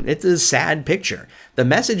sad. It's a sad picture. The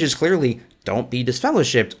message is clearly, don't be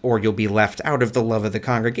disfellowshipped or you'll be left out of the love of the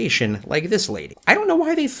congregation like this lady. I don't know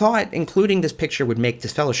why they thought including this picture would make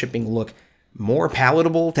disfellowshipping look more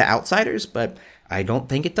palatable to outsiders, but I don't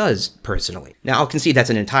think it does, personally. Now, I'll concede that's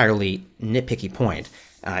an entirely nitpicky point.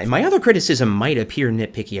 And my other criticism might appear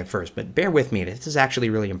nitpicky at first, but bear with me, this is actually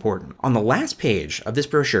really important. On the last page of this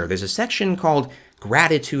brochure, there's a section called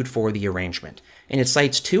Gratitude for the Arrangement, and it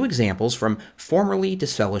cites two examples from formerly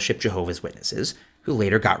disfellowshipped Jehovah's Witnesses, who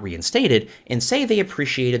later got reinstated, and say they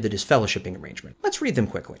appreciated the disfellowshipping arrangement. Let's read them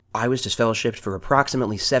quickly. I was disfellowshipped for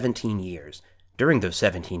approximately 17 years. During those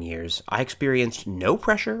 17 years, I experienced no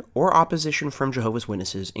pressure or opposition from Jehovah's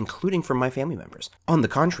Witnesses, including from my family members. On the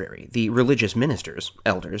contrary, the religious ministers,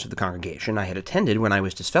 elders of the congregation I had attended when I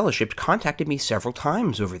was disfellowshipped, contacted me several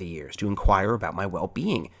times over the years to inquire about my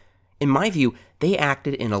well-being. In my view, they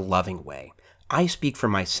acted in a loving way. I speak for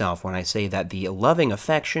myself when I say that the loving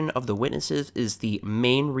affection of the witnesses is the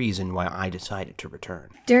main reason why I decided to return.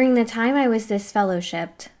 During the time I was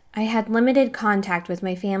disfellowshipped, I had limited contact with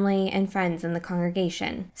my family and friends in the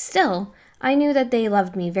congregation. Still, I knew that they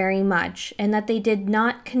loved me very much and that they did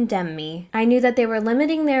not condemn me. I knew that they were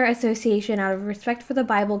limiting their association out of respect for the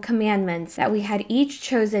Bible commandments that we had each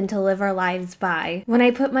chosen to live our lives by. When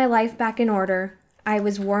I put my life back in order, I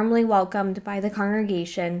was warmly welcomed by the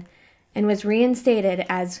congregation and was reinstated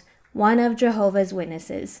as one of Jehovah's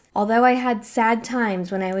Witnesses. Although I had sad times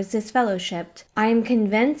when I was disfellowshipped, I am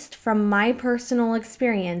convinced from my personal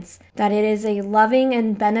experience that it is a loving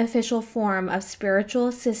and beneficial form of spiritual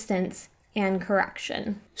assistance and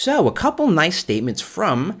correction. So, a couple nice statements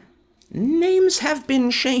from names have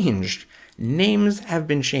been changed. Names have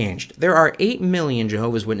been changed. There are 8 million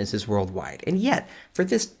Jehovah's Witnesses worldwide, and yet, for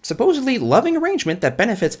this supposedly loving arrangement that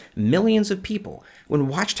benefits millions of people, when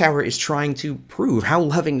Watchtower is trying to prove how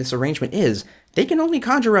loving this arrangement is, they can only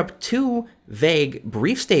conjure up 2 vague,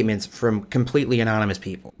 brief statements from completely anonymous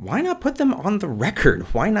people. Why not put them on the record?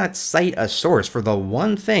 Why not cite a source for the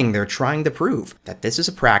one thing they're trying to prove? That this is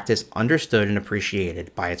a practice understood and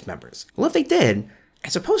appreciated by its members. Well, if they did, I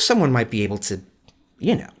suppose someone might be able to,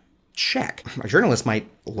 check. A journalist might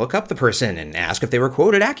look up the person and ask if they were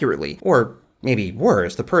quoted accurately. Or, maybe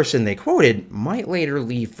worse, the person they quoted might later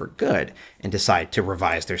leave for good and decide to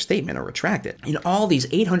revise their statement or retract it. In all these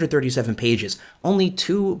 837 pages, only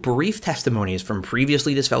 2 brief testimonies from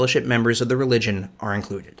previously disfellowshipped members of the religion are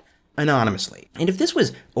included, anonymously. And if this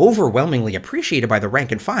was overwhelmingly appreciated by the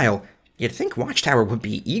rank and file, you'd think Watchtower would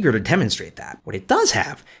be eager to demonstrate that. What it does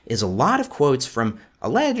have is a lot of quotes from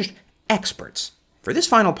alleged experts. For this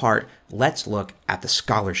final part, let's look at the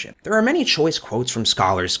scholarship. There are many choice quotes from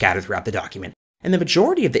scholars scattered throughout the document, and the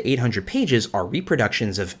majority of the 800 pages are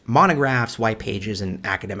reproductions of monographs, white pages, and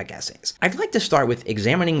academic essays. I'd like to start with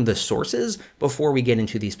examining the sources before we get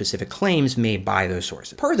into the specific claims made by those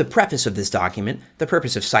sources. Per the preface of this document, the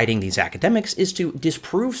purpose of citing these academics is to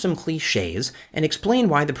disprove some cliches and explain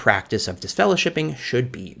why the practice of disfellowshipping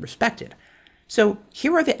should be respected. So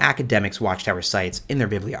here are the academics Watchtower cites in their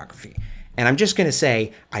bibliography. And I'm just going to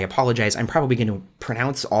say, I apologize, I'm probably going to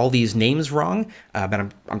pronounce all these names wrong, but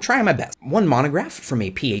I'm trying my best. One monograph from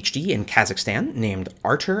a PhD in Kazakhstan named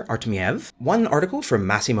Artur Artemiev. One article from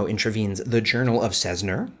Massimo Intravine's The Journal of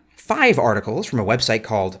Cesner. 5 articles from a website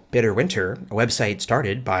called Bitter Winter, a website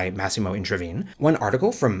started by Massimo Intravine. 1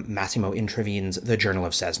 article from Massimo Intravine's The Journal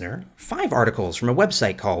of Cesner. 5 articles from a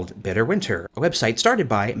website called Bitter Winter, a website started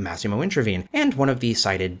by Massimo Intravine. And one of the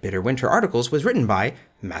cited Bitter Winter articles was written by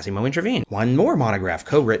Massimo Intravine. 1 more monograph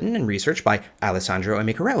co-written and researched by Alessandro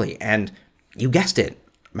Amicarelli, and you guessed it,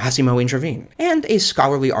 Massimo Intravine. And a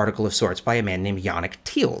scholarly article of sorts by a man named Yannick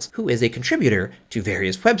Thiels, who is a contributor to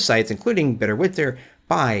various websites, including Bitter Winter,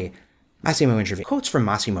 by Massimo Intravine. Quotes from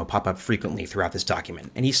Massimo pop up frequently throughout this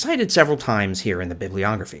document, and he's cited several times here in the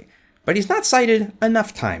bibliography. But he's not cited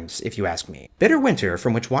enough times, if you ask me. Bitter Winter,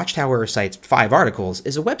 from which Watchtower cites 5 articles,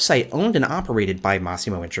 is a website owned and operated by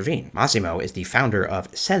Massimo Intravine. Massimo is the founder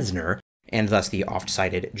of Cesner, and thus the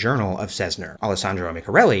oft-cited Journal of Cesner. Alessandro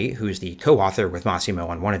Amicarelli, who's the co-author with Massimo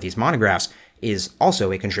on one of these monographs, is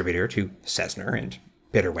also a contributor to Cesner and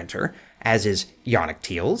Bitter Winter, as is Yannick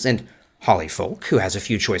Thiels and Holly Folk, who has a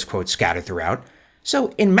few choice quotes scattered throughout.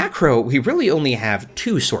 So in macro, we really only have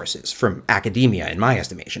 2 sources from academia, in my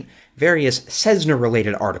estimation, various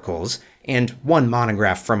Cesner-related articles, and 1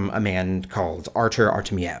 monograph from a man called Artur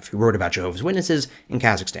Artemiev, who wrote about Jehovah's Witnesses in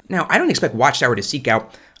Kazakhstan. Now, I don't expect Watchtower to seek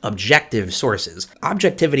out objective sources.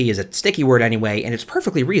 Objectivity is a sticky word anyway, and it's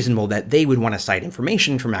perfectly reasonable that they would want to cite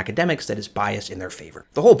information from academics that is biased in their favor.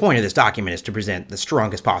 The whole point of this document is to present the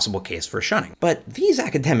strongest possible case for shunning. But these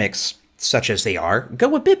academics, such as they are,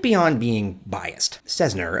 go a bit beyond being biased.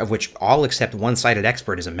 Cesner, of which all except one cited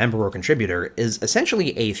expert is a member or contributor, is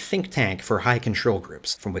essentially a think tank for high control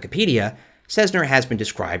groups. From Wikipedia, Cesner has been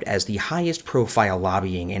described as the highest profile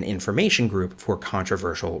lobbying and information group for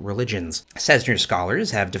controversial religions. Cesner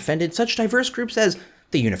scholars have defended such diverse groups as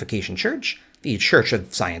the Unification Church, the Church of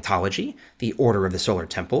Scientology, the Order of the Solar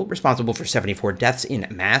Temple, responsible for 74 deaths in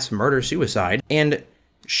mass murder-suicide, and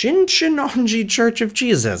Shincheonji Church of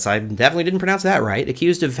Jesus, I definitely didn't pronounce that right,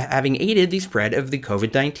 accused of having aided the spread of the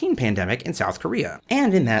COVID-19 pandemic in South Korea.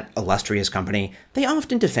 And in that illustrious company, they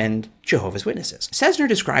often defend Jehovah's Witnesses. Cesner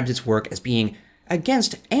describes its work as being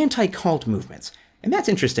against anti-cult movements, and that's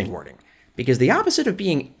interesting wording, because the opposite of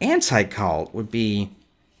being anti-cult would be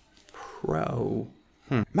pro.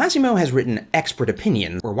 Massimo has written expert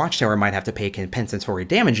opinions where Watchtower might have to pay compensatory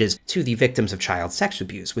damages to the victims of child sex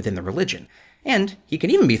abuse within the religion. And he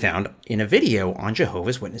can even be found in a video on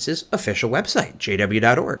Jehovah's Witnesses' official website,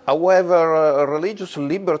 jw.org. However, religious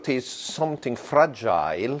liberty is something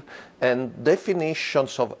fragile, and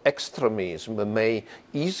definitions of extremism may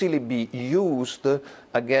easily be used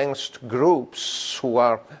against groups who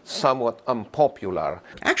are somewhat unpopular.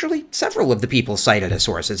 Actually, several of the people cited as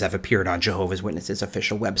sources have appeared on Jehovah's Witnesses'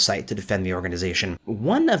 official website to defend the organization.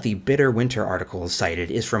 One of the Bitter Winter articles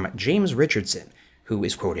cited is from James Richardson, who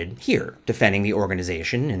is quoted here, defending the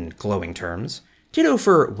organization in glowing terms. Ditto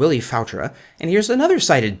for Willie Fautra, and here's another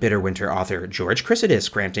cited Bitter Winter author, George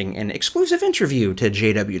Chrysidis, granting an exclusive interview to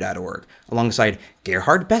jw.org, alongside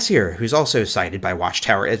Gerhard Bessier, who's also cited by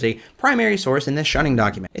Watchtower as a primary source in this shunning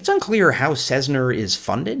document. It's unclear how Cesner is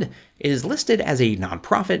funded. It is listed as a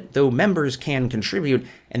nonprofit, though members can contribute,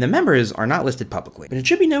 and the members are not listed publicly. But it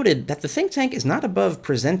should be noted that the think tank is not above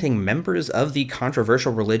presenting members of the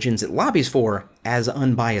controversial religions it lobbies for as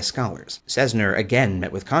unbiased scholars. Cessner again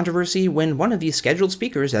met with controversy when one of the scheduled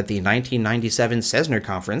speakers at the 1997 Cessner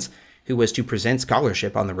conference, who was to present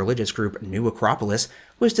scholarship on the religious group New Acropolis,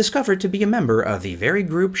 was discovered to be a member of the very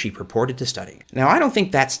group she purported to study. Now, I don't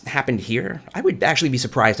think that's happened here. I would actually be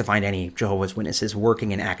surprised to find any Jehovah's Witnesses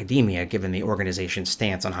working in academia, given the organization's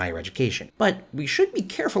stance on higher education. But we should be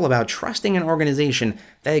careful about trusting an organization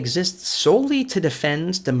that exists solely to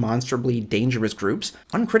defend demonstrably dangerous groups,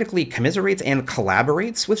 uncritically commiserates and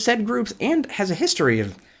collaborates with said groups, and has a history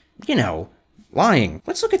of, lying.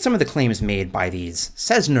 Let's look at some of the claims made by these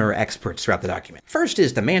Cessner experts throughout the document. First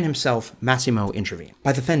is the man himself, Massimo Introvigne.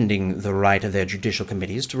 By defending the right of their judicial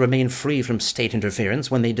committees to remain free from state interference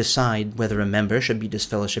when they decide whether a member should be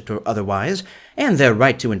disfellowshipped or otherwise, and their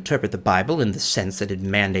right to interpret the Bible in the sense that it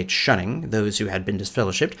mandates shunning those who had been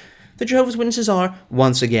disfellowshipped, the Jehovah's Witnesses are,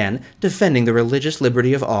 once again, defending the religious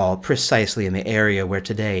liberty of all precisely in the area where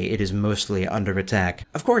today it is mostly under attack.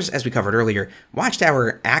 Of course, as we covered earlier,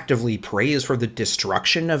 Watchtower actively prays for the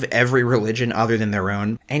destruction of every religion other than their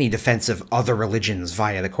own. Any defense of other religions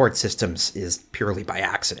via the court systems is purely by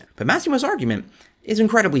accident. But Massimo's argument is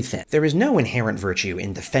incredibly thin. There is no inherent virtue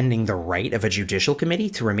in defending the right of a judicial committee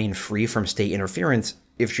to remain free from state interference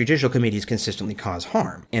if judicial committees consistently cause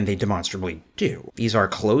harm, and they demonstrably do. These are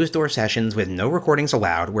closed-door sessions with no recordings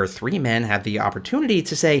allowed where three men have the opportunity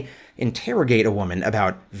to, say, interrogate a woman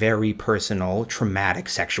about very personal, traumatic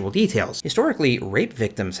sexual details. Historically, rape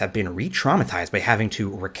victims have been re-traumatized by having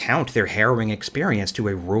to recount their harrowing experience to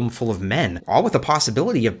a room full of men, all with the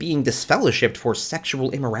possibility of being disfellowshipped for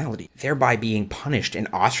sexual immorality, thereby being punished and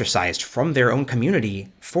ostracized from their own community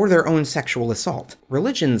for their own sexual assault.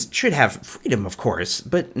 Religions should have freedom, of course,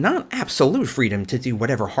 but not absolute freedom to do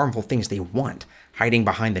whatever harmful things they want, hiding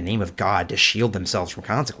behind the name of God to shield themselves from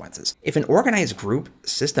consequences. If an organized group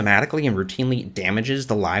systematically and routinely damages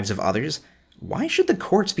the lives of others, why should the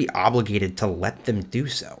courts be obligated to let them do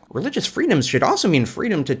so? Religious freedoms should also mean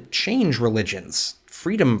freedom to change religions,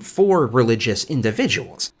 freedom for religious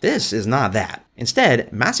individuals. This is not that.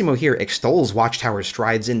 Instead, Massimo here extols Watchtower's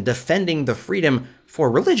strides in defending the freedom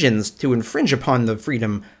for religions to infringe upon the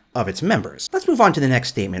freedom of its members. Let's move on to the next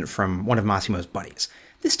statement from one of Massimo's buddies.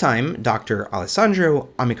 This time, Dr. Alessandro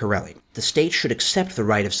Amicarelli. The state should accept the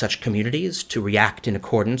right of such communities to react in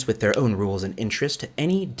accordance with their own rules and interests to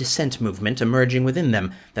any dissent movement emerging within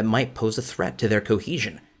them that might pose a threat to their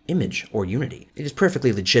cohesion, image, or unity. It is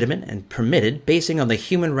perfectly legitimate and permitted basing on the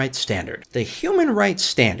human rights standard. The human rights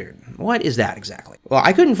standard, what is that exactly? Well,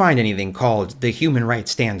 I couldn't find anything called the human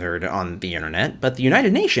rights standard on the internet, but the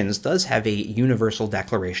United Nations does have a Universal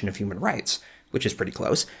Declaration of Human Rights, which is pretty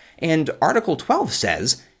close, and Article 12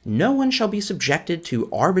 says, "No one shall be subjected to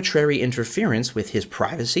arbitrary interference with his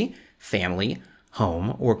privacy, family,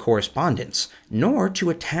 home, or correspondence, nor to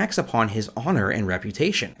attacks upon his honor and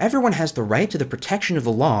reputation. Everyone has the right to the protection of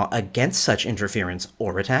the law against such interference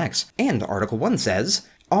or attacks." And Article 1 says,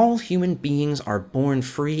 "All human beings are born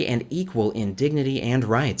free and equal in dignity and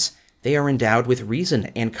rights. They are endowed with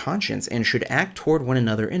reason and conscience and should act toward one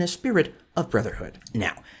another in a spirit of brotherhood."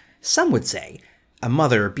 Now, some would say a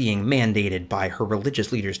mother being mandated by her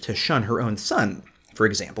religious leaders to shun her own son, for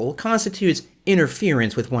example, constitutes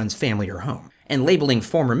interference with one's family or home, and labeling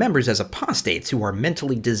former members as apostates who are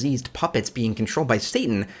mentally diseased puppets being controlled by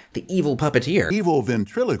Satan, the evil puppeteer, evil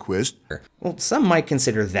ventriloquist. Well, some might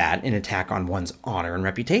consider that an attack on one's honor and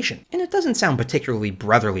reputation, and it doesn't sound particularly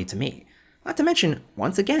brotherly to me. Not to mention,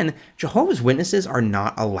 once again, Jehovah's Witnesses are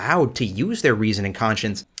not allowed to use their reason and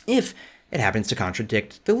conscience if it happens to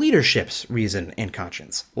contradict the leadership's reason and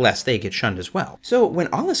conscience, lest they get shunned as well. So when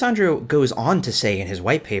Alessandro goes on to say in his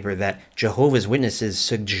white paper that Jehovah's Witnesses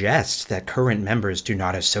suggest that current members do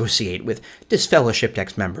not associate with disfellowshipped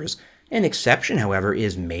ex-members, an exception, however,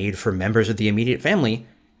 is made for members of the immediate family,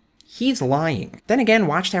 he's lying. Then again,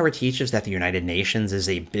 Watchtower teaches that the United Nations is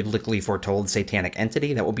a biblically foretold satanic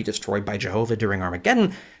entity that will be destroyed by Jehovah during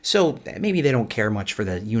Armageddon, so maybe they don't care much for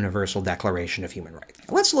the Universal Declaration of Human Rights.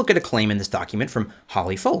 Let's look at a claim in this document from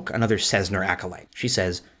Holly Folk, another Cessner acolyte. She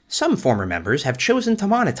says, "Some former members have chosen to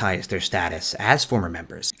monetize their status as former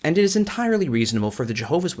members, and it is entirely reasonable for the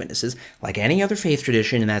Jehovah's Witnesses, like any other faith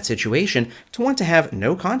tradition in that situation, to want to have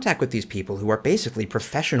no contact with these people who are basically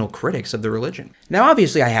professional critics of the religion." Now,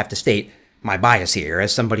 obviously, I have to state my bias here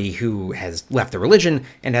as somebody who has left the religion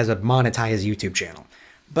and has a monetized YouTube channel.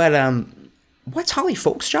 But, What's Holly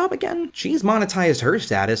Folk's job again? She's monetized her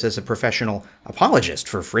status as a professional apologist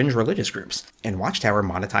for fringe religious groups, and Watchtower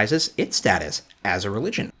monetizes its status as a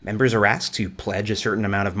religion. Members are asked to pledge a certain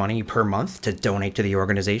amount of money per month to donate to the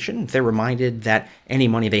organization. They're reminded that any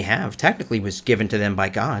money they have technically was given to them by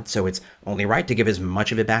God, so it's only right to give as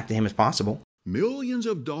much of it back to him as possible. Millions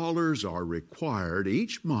of dollars are required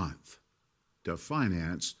each month to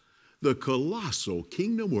finance the colossal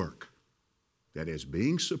kingdom work that is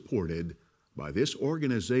being supported by this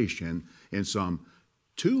organization in some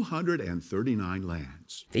 239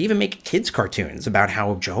 lands. They even make kids' cartoons about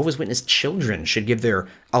how Jehovah's Witness children should give their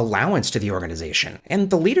allowance to the organization. And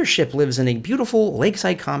the leadership lives in a beautiful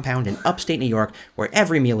lakeside compound in upstate New York where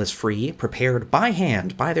every meal is free, prepared by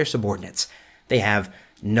hand by their subordinates. They have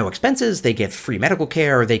no expenses, they get free medical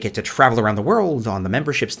care, they get to travel around the world on the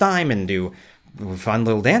membership's dime and do fun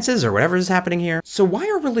little dances or whatever is happening here. So why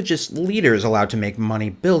are religious leaders allowed to make money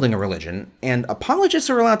building a religion, and apologists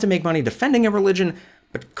are allowed to make money defending a religion,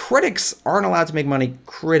 but critics aren't allowed to make money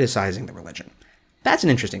criticizing the religion? That's an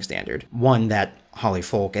interesting standard, one that Holly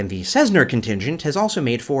Folk and the Cessner contingent has also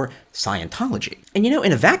made for Scientology. And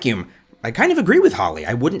in a vacuum, I kind of agree with Holly.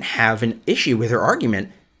 I wouldn't have an issue with her argument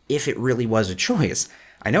if it really was a choice.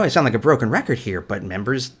 I know I sound like a broken record here, but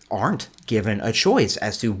members aren't given a choice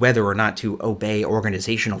as to whether or not to obey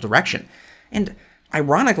organizational direction. And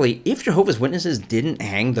ironically, if Jehovah's Witnesses didn't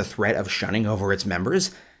hang the threat of shunning over its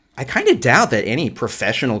members, I kind of doubt that any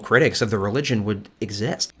professional critics of the religion would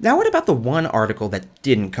exist. Now, what about the one article that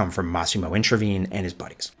didn't come from Massimo Intravine and his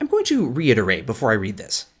buddies? I'm going to reiterate before I read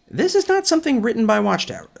this. This is not something written by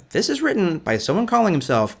Watchtower. This is written by someone calling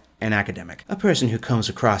himself an academic. A person who comes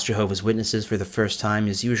across Jehovah's Witnesses for the first time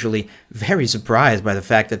is usually very surprised by the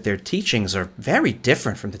fact that their teachings are very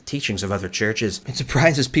different from the teachings of other churches. It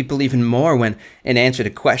surprises people even more when, in answer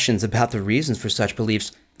to questions about the reasons for such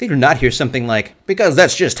beliefs, they do not hear something like, "because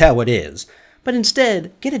that's just how it is," but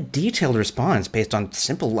instead get a detailed response based on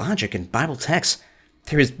simple logic and Bible texts.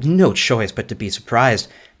 There is no choice but to be surprised,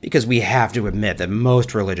 because we have to admit that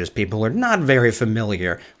most religious people are not very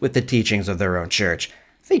familiar with the teachings of their own church.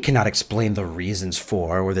 They cannot explain the reasons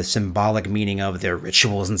for or the symbolic meaning of their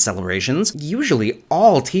rituals and celebrations. Usually,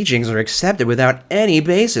 all teachings are accepted without any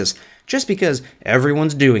basis, just because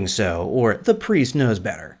everyone's doing so, or the priest knows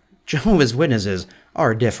better. Jehovah's Witnesses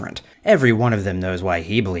are different. Every one of them knows why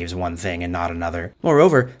he believes one thing and not another.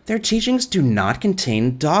 Moreover, their teachings do not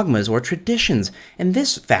contain dogmas or traditions, and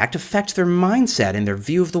this fact affects their mindset and their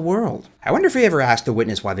view of the world. I wonder if we ever asked a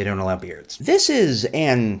witness why they don't allow beards. This is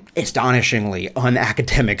an astonishingly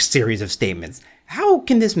unacademic series of statements. How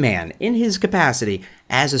can this man, in his capacity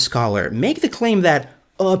as a scholar, make the claim that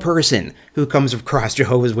a person who comes across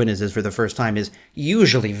Jehovah's Witnesses for the first time is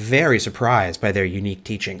usually very surprised by their unique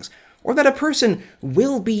teachings, or that a person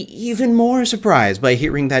will be even more surprised by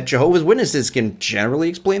hearing that Jehovah's Witnesses can generally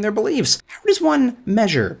explain their beliefs? How does one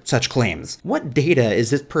measure such claims? What data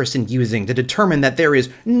is this person using to determine that there is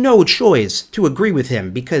no choice to agree with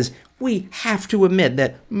him, because we have to admit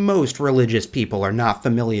that most religious people are not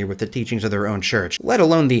familiar with the teachings of their own church, let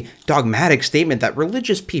alone the dogmatic statement that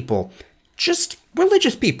religious people, just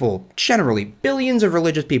religious people, generally, billions of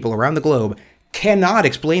religious people around the globe, cannot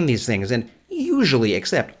explain these things and usually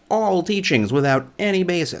accept all teachings without any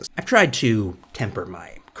basis. I've tried to temper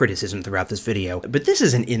my criticism throughout this video, but this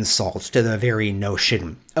is an insult to the very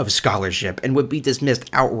notion of scholarship and would be dismissed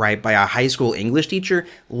outright by a high school English teacher,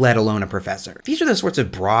 let alone a professor. These are the sorts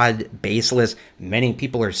of broad, baseless, many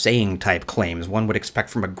people are saying type claims one would expect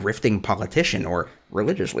from a grifting politician or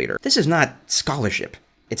religious leader. This is not scholarship.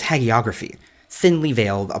 It's hagiography, thinly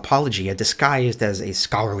veiled apologia disguised as a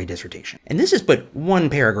scholarly dissertation. And this is but one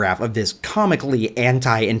paragraph of this comically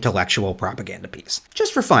anti-intellectual propaganda piece.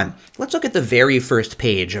 Just for fun, let's look at the very first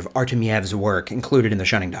page of Artemyev's work included in the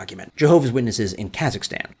Shunning document, Jehovah's Witnesses in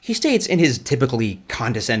Kazakhstan. He states in his typically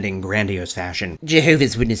condescending, grandiose fashion,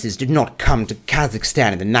 "Jehovah's Witnesses did not come to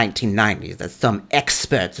Kazakhstan in the 1990s as some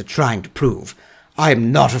experts are trying to prove. I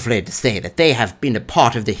am not afraid to say that they have been a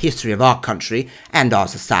part of the history of our country and our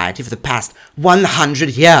society for the past 100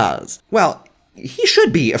 years. Well, he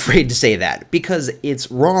should be afraid to say that, because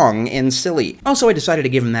it's wrong and silly. Also, I decided to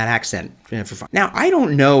give him that accent for fun. Now, I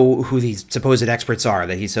don't know who these supposed experts are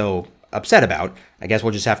that he's so upset about. I guess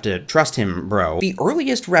we'll just have to trust him, bro. The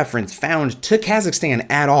earliest reference found to Kazakhstan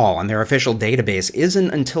at all on their official database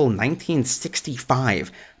isn't until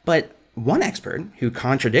 1965, but one expert who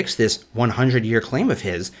contradicts this 100-year claim of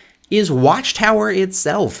his is Watchtower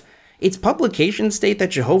itself. Its publications state that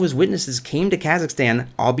Jehovah's Witnesses came to Kazakhstan,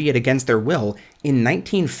 albeit against their will, in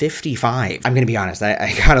 1955. I'm gonna be honest,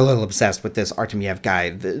 I got a little obsessed with this Artemyev guy.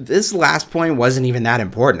 This last point wasn't even that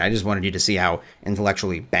important. I just wanted you to see how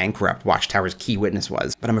intellectually bankrupt Watchtower's key witness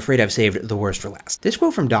was, but I'm afraid I've saved the worst for last. This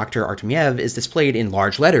quote from Dr. Artemyev is displayed in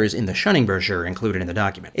large letters in the Shunning Brochure included in the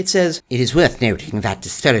document. It says, "It is worth noting that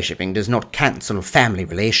disfellowshipping does not cancel family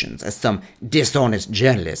relations, as some dishonest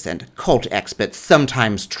journalists and cult experts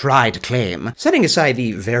sometimes try to claim." Setting aside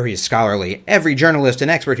the very scholarly, every journalist and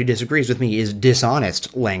expert who disagrees with me is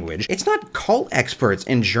dishonest language, it's not cult experts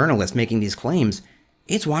and journalists making these claims.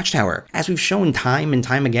 It's Watchtower. As we've shown time and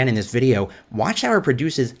time again in this video, Watchtower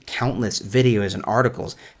produces countless videos and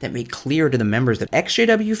articles that make clear to the members that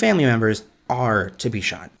ex-JW family members are to be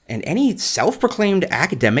shot. And any self-proclaimed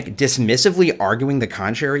academic dismissively arguing the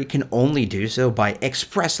contrary can only do so by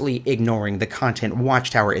expressly ignoring the content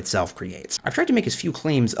Watchtower itself creates. I've tried to make as few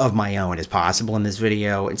claims of my own as possible in this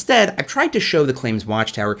video. Instead, I've tried to show the claims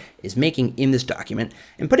Watchtower is making in this document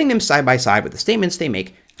and putting them side by side with the statements they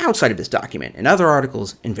make outside of this document in other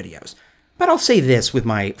articles and videos. But I'll say this with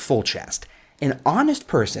my full chest. An honest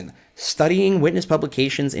person studying witness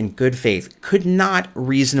publications in good faith could not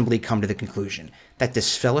reasonably come to the conclusion that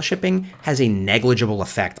disfellowshipping has a negligible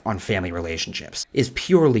effect on family relationships, is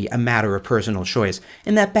purely a matter of personal choice,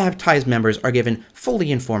 and that baptized members are given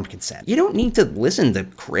fully informed consent. You don't need to listen to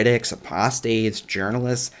critics, apostates,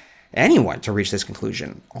 journalists, anyone to reach this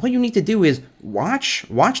conclusion. All you need to do is watch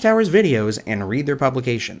Watchtower's videos and read their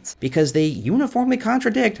publications, because they uniformly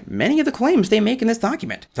contradict many of the claims they make in this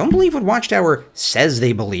document. Don't believe what Watchtower says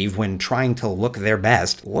they believe when trying to look their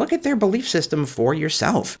best. Look at their belief system for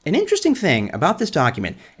yourself. An interesting thing about this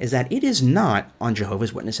document is that it is not on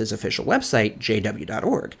Jehovah's Witnesses' official website,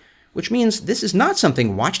 jw.org, which means this is not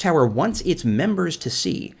something Watchtower wants its members to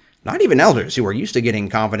see. Not even elders who are used to getting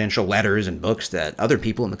confidential letters and books that other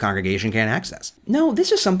people in the congregation can't access. No,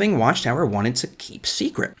 this is something Watchtower wanted to keep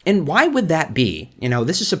secret. And why would that be? You know,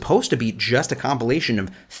 this is supposed to be just a compilation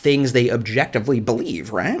of things they objectively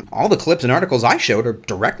believe, right? All the clips and articles I showed are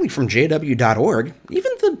directly from jw.org.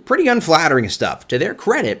 Even the pretty unflattering stuff, to their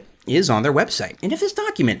credit, is on their website. And if this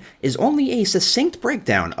document is only a succinct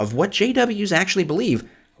breakdown of what JWs actually believe,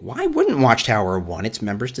 why wouldn't Watchtower want its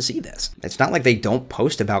members to see this? It's not like they don't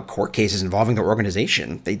post about court cases involving their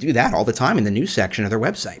organization. They do that all the time in the news section of their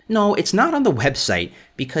website. No, it's not on the website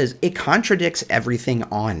because it contradicts everything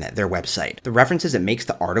on their website. The references it makes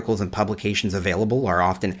to articles and publications available are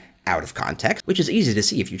often out of context, which is easy to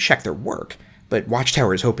see if you check their work. But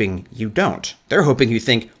Watchtower is hoping you don't. They're hoping you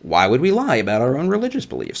think, why would we lie about our own religious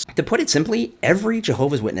beliefs? To put it simply, every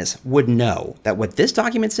Jehovah's Witness would know that what this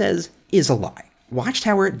document says is a lie.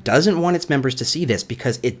 Watchtower doesn't want its members to see this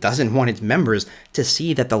because it doesn't want its members to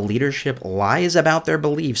see that the leadership lies about their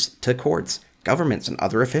beliefs to courts, governments, and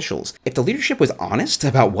other officials. If the leadership was honest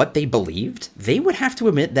about what they believed, they would have to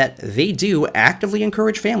admit that they do actively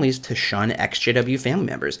encourage families to shun ex-JW family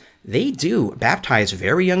members. They do baptize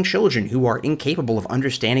very young children who are incapable of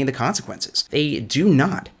understanding the consequences. They do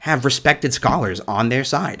not have respected scholars on their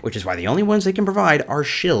side, which is why the only ones they can provide are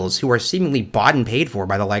shills who are seemingly bought and paid for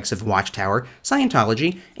by the likes of Watchtower,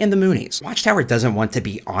 Scientology, and the Moonies. Watchtower doesn't want to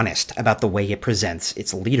be honest about the way it presents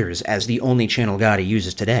its leaders as the only channel God it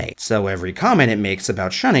uses today. So every comment it makes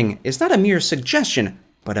about shunning is not a mere suggestion,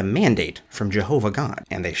 but a mandate from Jehovah God.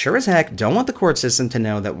 And they sure as heck don't want the court system to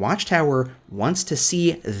know that Watchtower wants to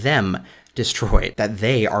see them destroyed, that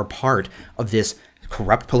they are part of this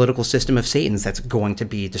corrupt political system of Satan's that's going to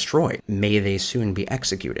be destroyed. May they soon be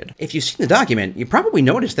executed. If you've seen the document, you probably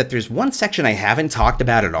noticed that there's one section I haven't talked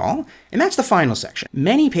about at all, and that's the final section.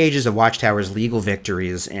 Many pages of Watchtower's legal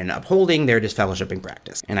victories in upholding their disfellowshipping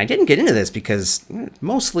practice. And I didn't get into this because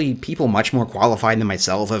mostly people much more qualified than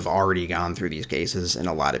myself have already gone through these cases in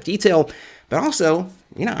a lot of detail, but also,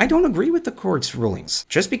 I don't agree with the court's rulings.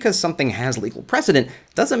 Just because something has legal precedent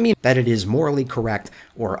doesn't mean that it is morally correct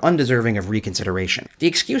or undeserving of reconsideration. The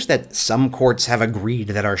excuse that some courts have agreed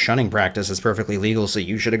that our shunning practice is perfectly legal, so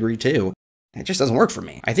you should agree too, it just doesn't work for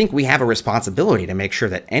me. I think we have a responsibility to make sure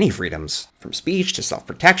that any freedoms, from speech to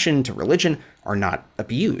self-protection to religion, are not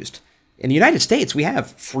abused. In the United States, we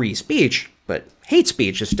have free speech, but hate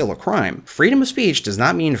speech is still a crime. Freedom of speech does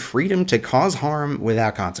not mean freedom to cause harm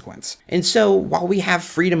without consequence. And so, while we have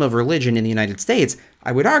freedom of religion in the United States,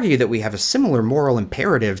 I would argue that we have a similar moral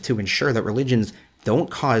imperative to ensure that religions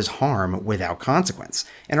don't cause harm without consequence,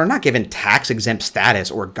 and are not given tax-exempt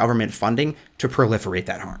status or government funding to proliferate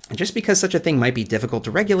that harm. And just because such a thing might be difficult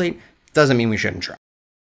to regulate, doesn't mean we shouldn't try.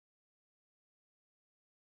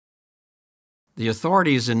 The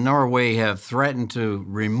authorities in Norway have threatened to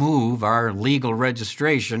remove our legal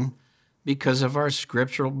registration because of our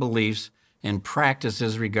scriptural beliefs and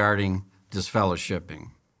practices regarding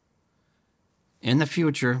disfellowshipping. In the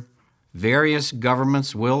future, various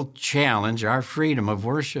governments will challenge our freedom of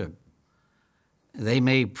worship. They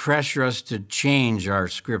may pressure us to change our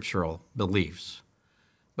scriptural beliefs,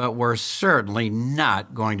 but we're certainly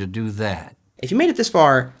not going to do that. If you made it this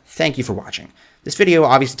far, thank you for watching. This video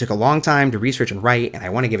obviously took a long time to research and write, and I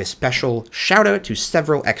want to give a special shout out to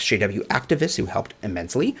several XJW activists who helped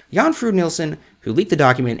immensely. Jan Frood Nielsen, who leaked the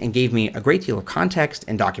document and gave me a great deal of context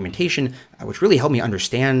and documentation, which really helped me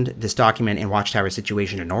understand this document and Watchtower's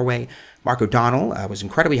situation in Norway. Mark O'Donnell was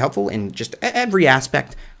incredibly helpful in just every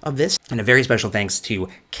aspect of this. And a very special thanks to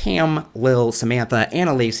Cam, Lil, Samantha,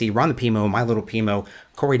 Anna Lacey, Ron the Pimo, My Little Pimo,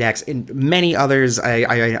 Corey Dax, and many others.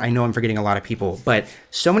 I know I'm forgetting a lot of people, but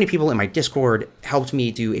so many people in my Discord helped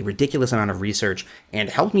me do a ridiculous amount of research and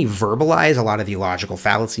helped me verbalize a lot of the logical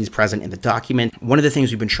fallacies present in the document. One of the things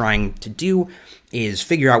we've been trying to do is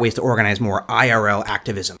figure out ways to organize more IRL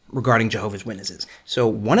activism regarding Jehovah's Witnesses. So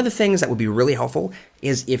one of the things that would be really helpful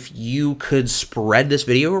is if you could spread this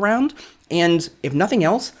video around, and if nothing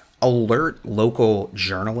else, alert local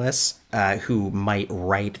journalists who might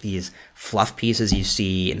write these fluff pieces you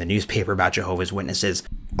see in the newspaper about Jehovah's Witnesses.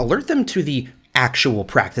 Alert them to the actual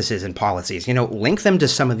practices and policies. You know, link them to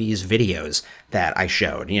some of these videos that I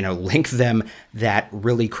showed. You know, link them that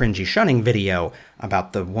really cringy shunning video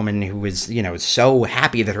about the woman who was, you know, so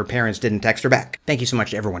happy that her parents didn't text her back. Thank you so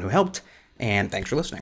much to everyone who helped, and thanks for listening.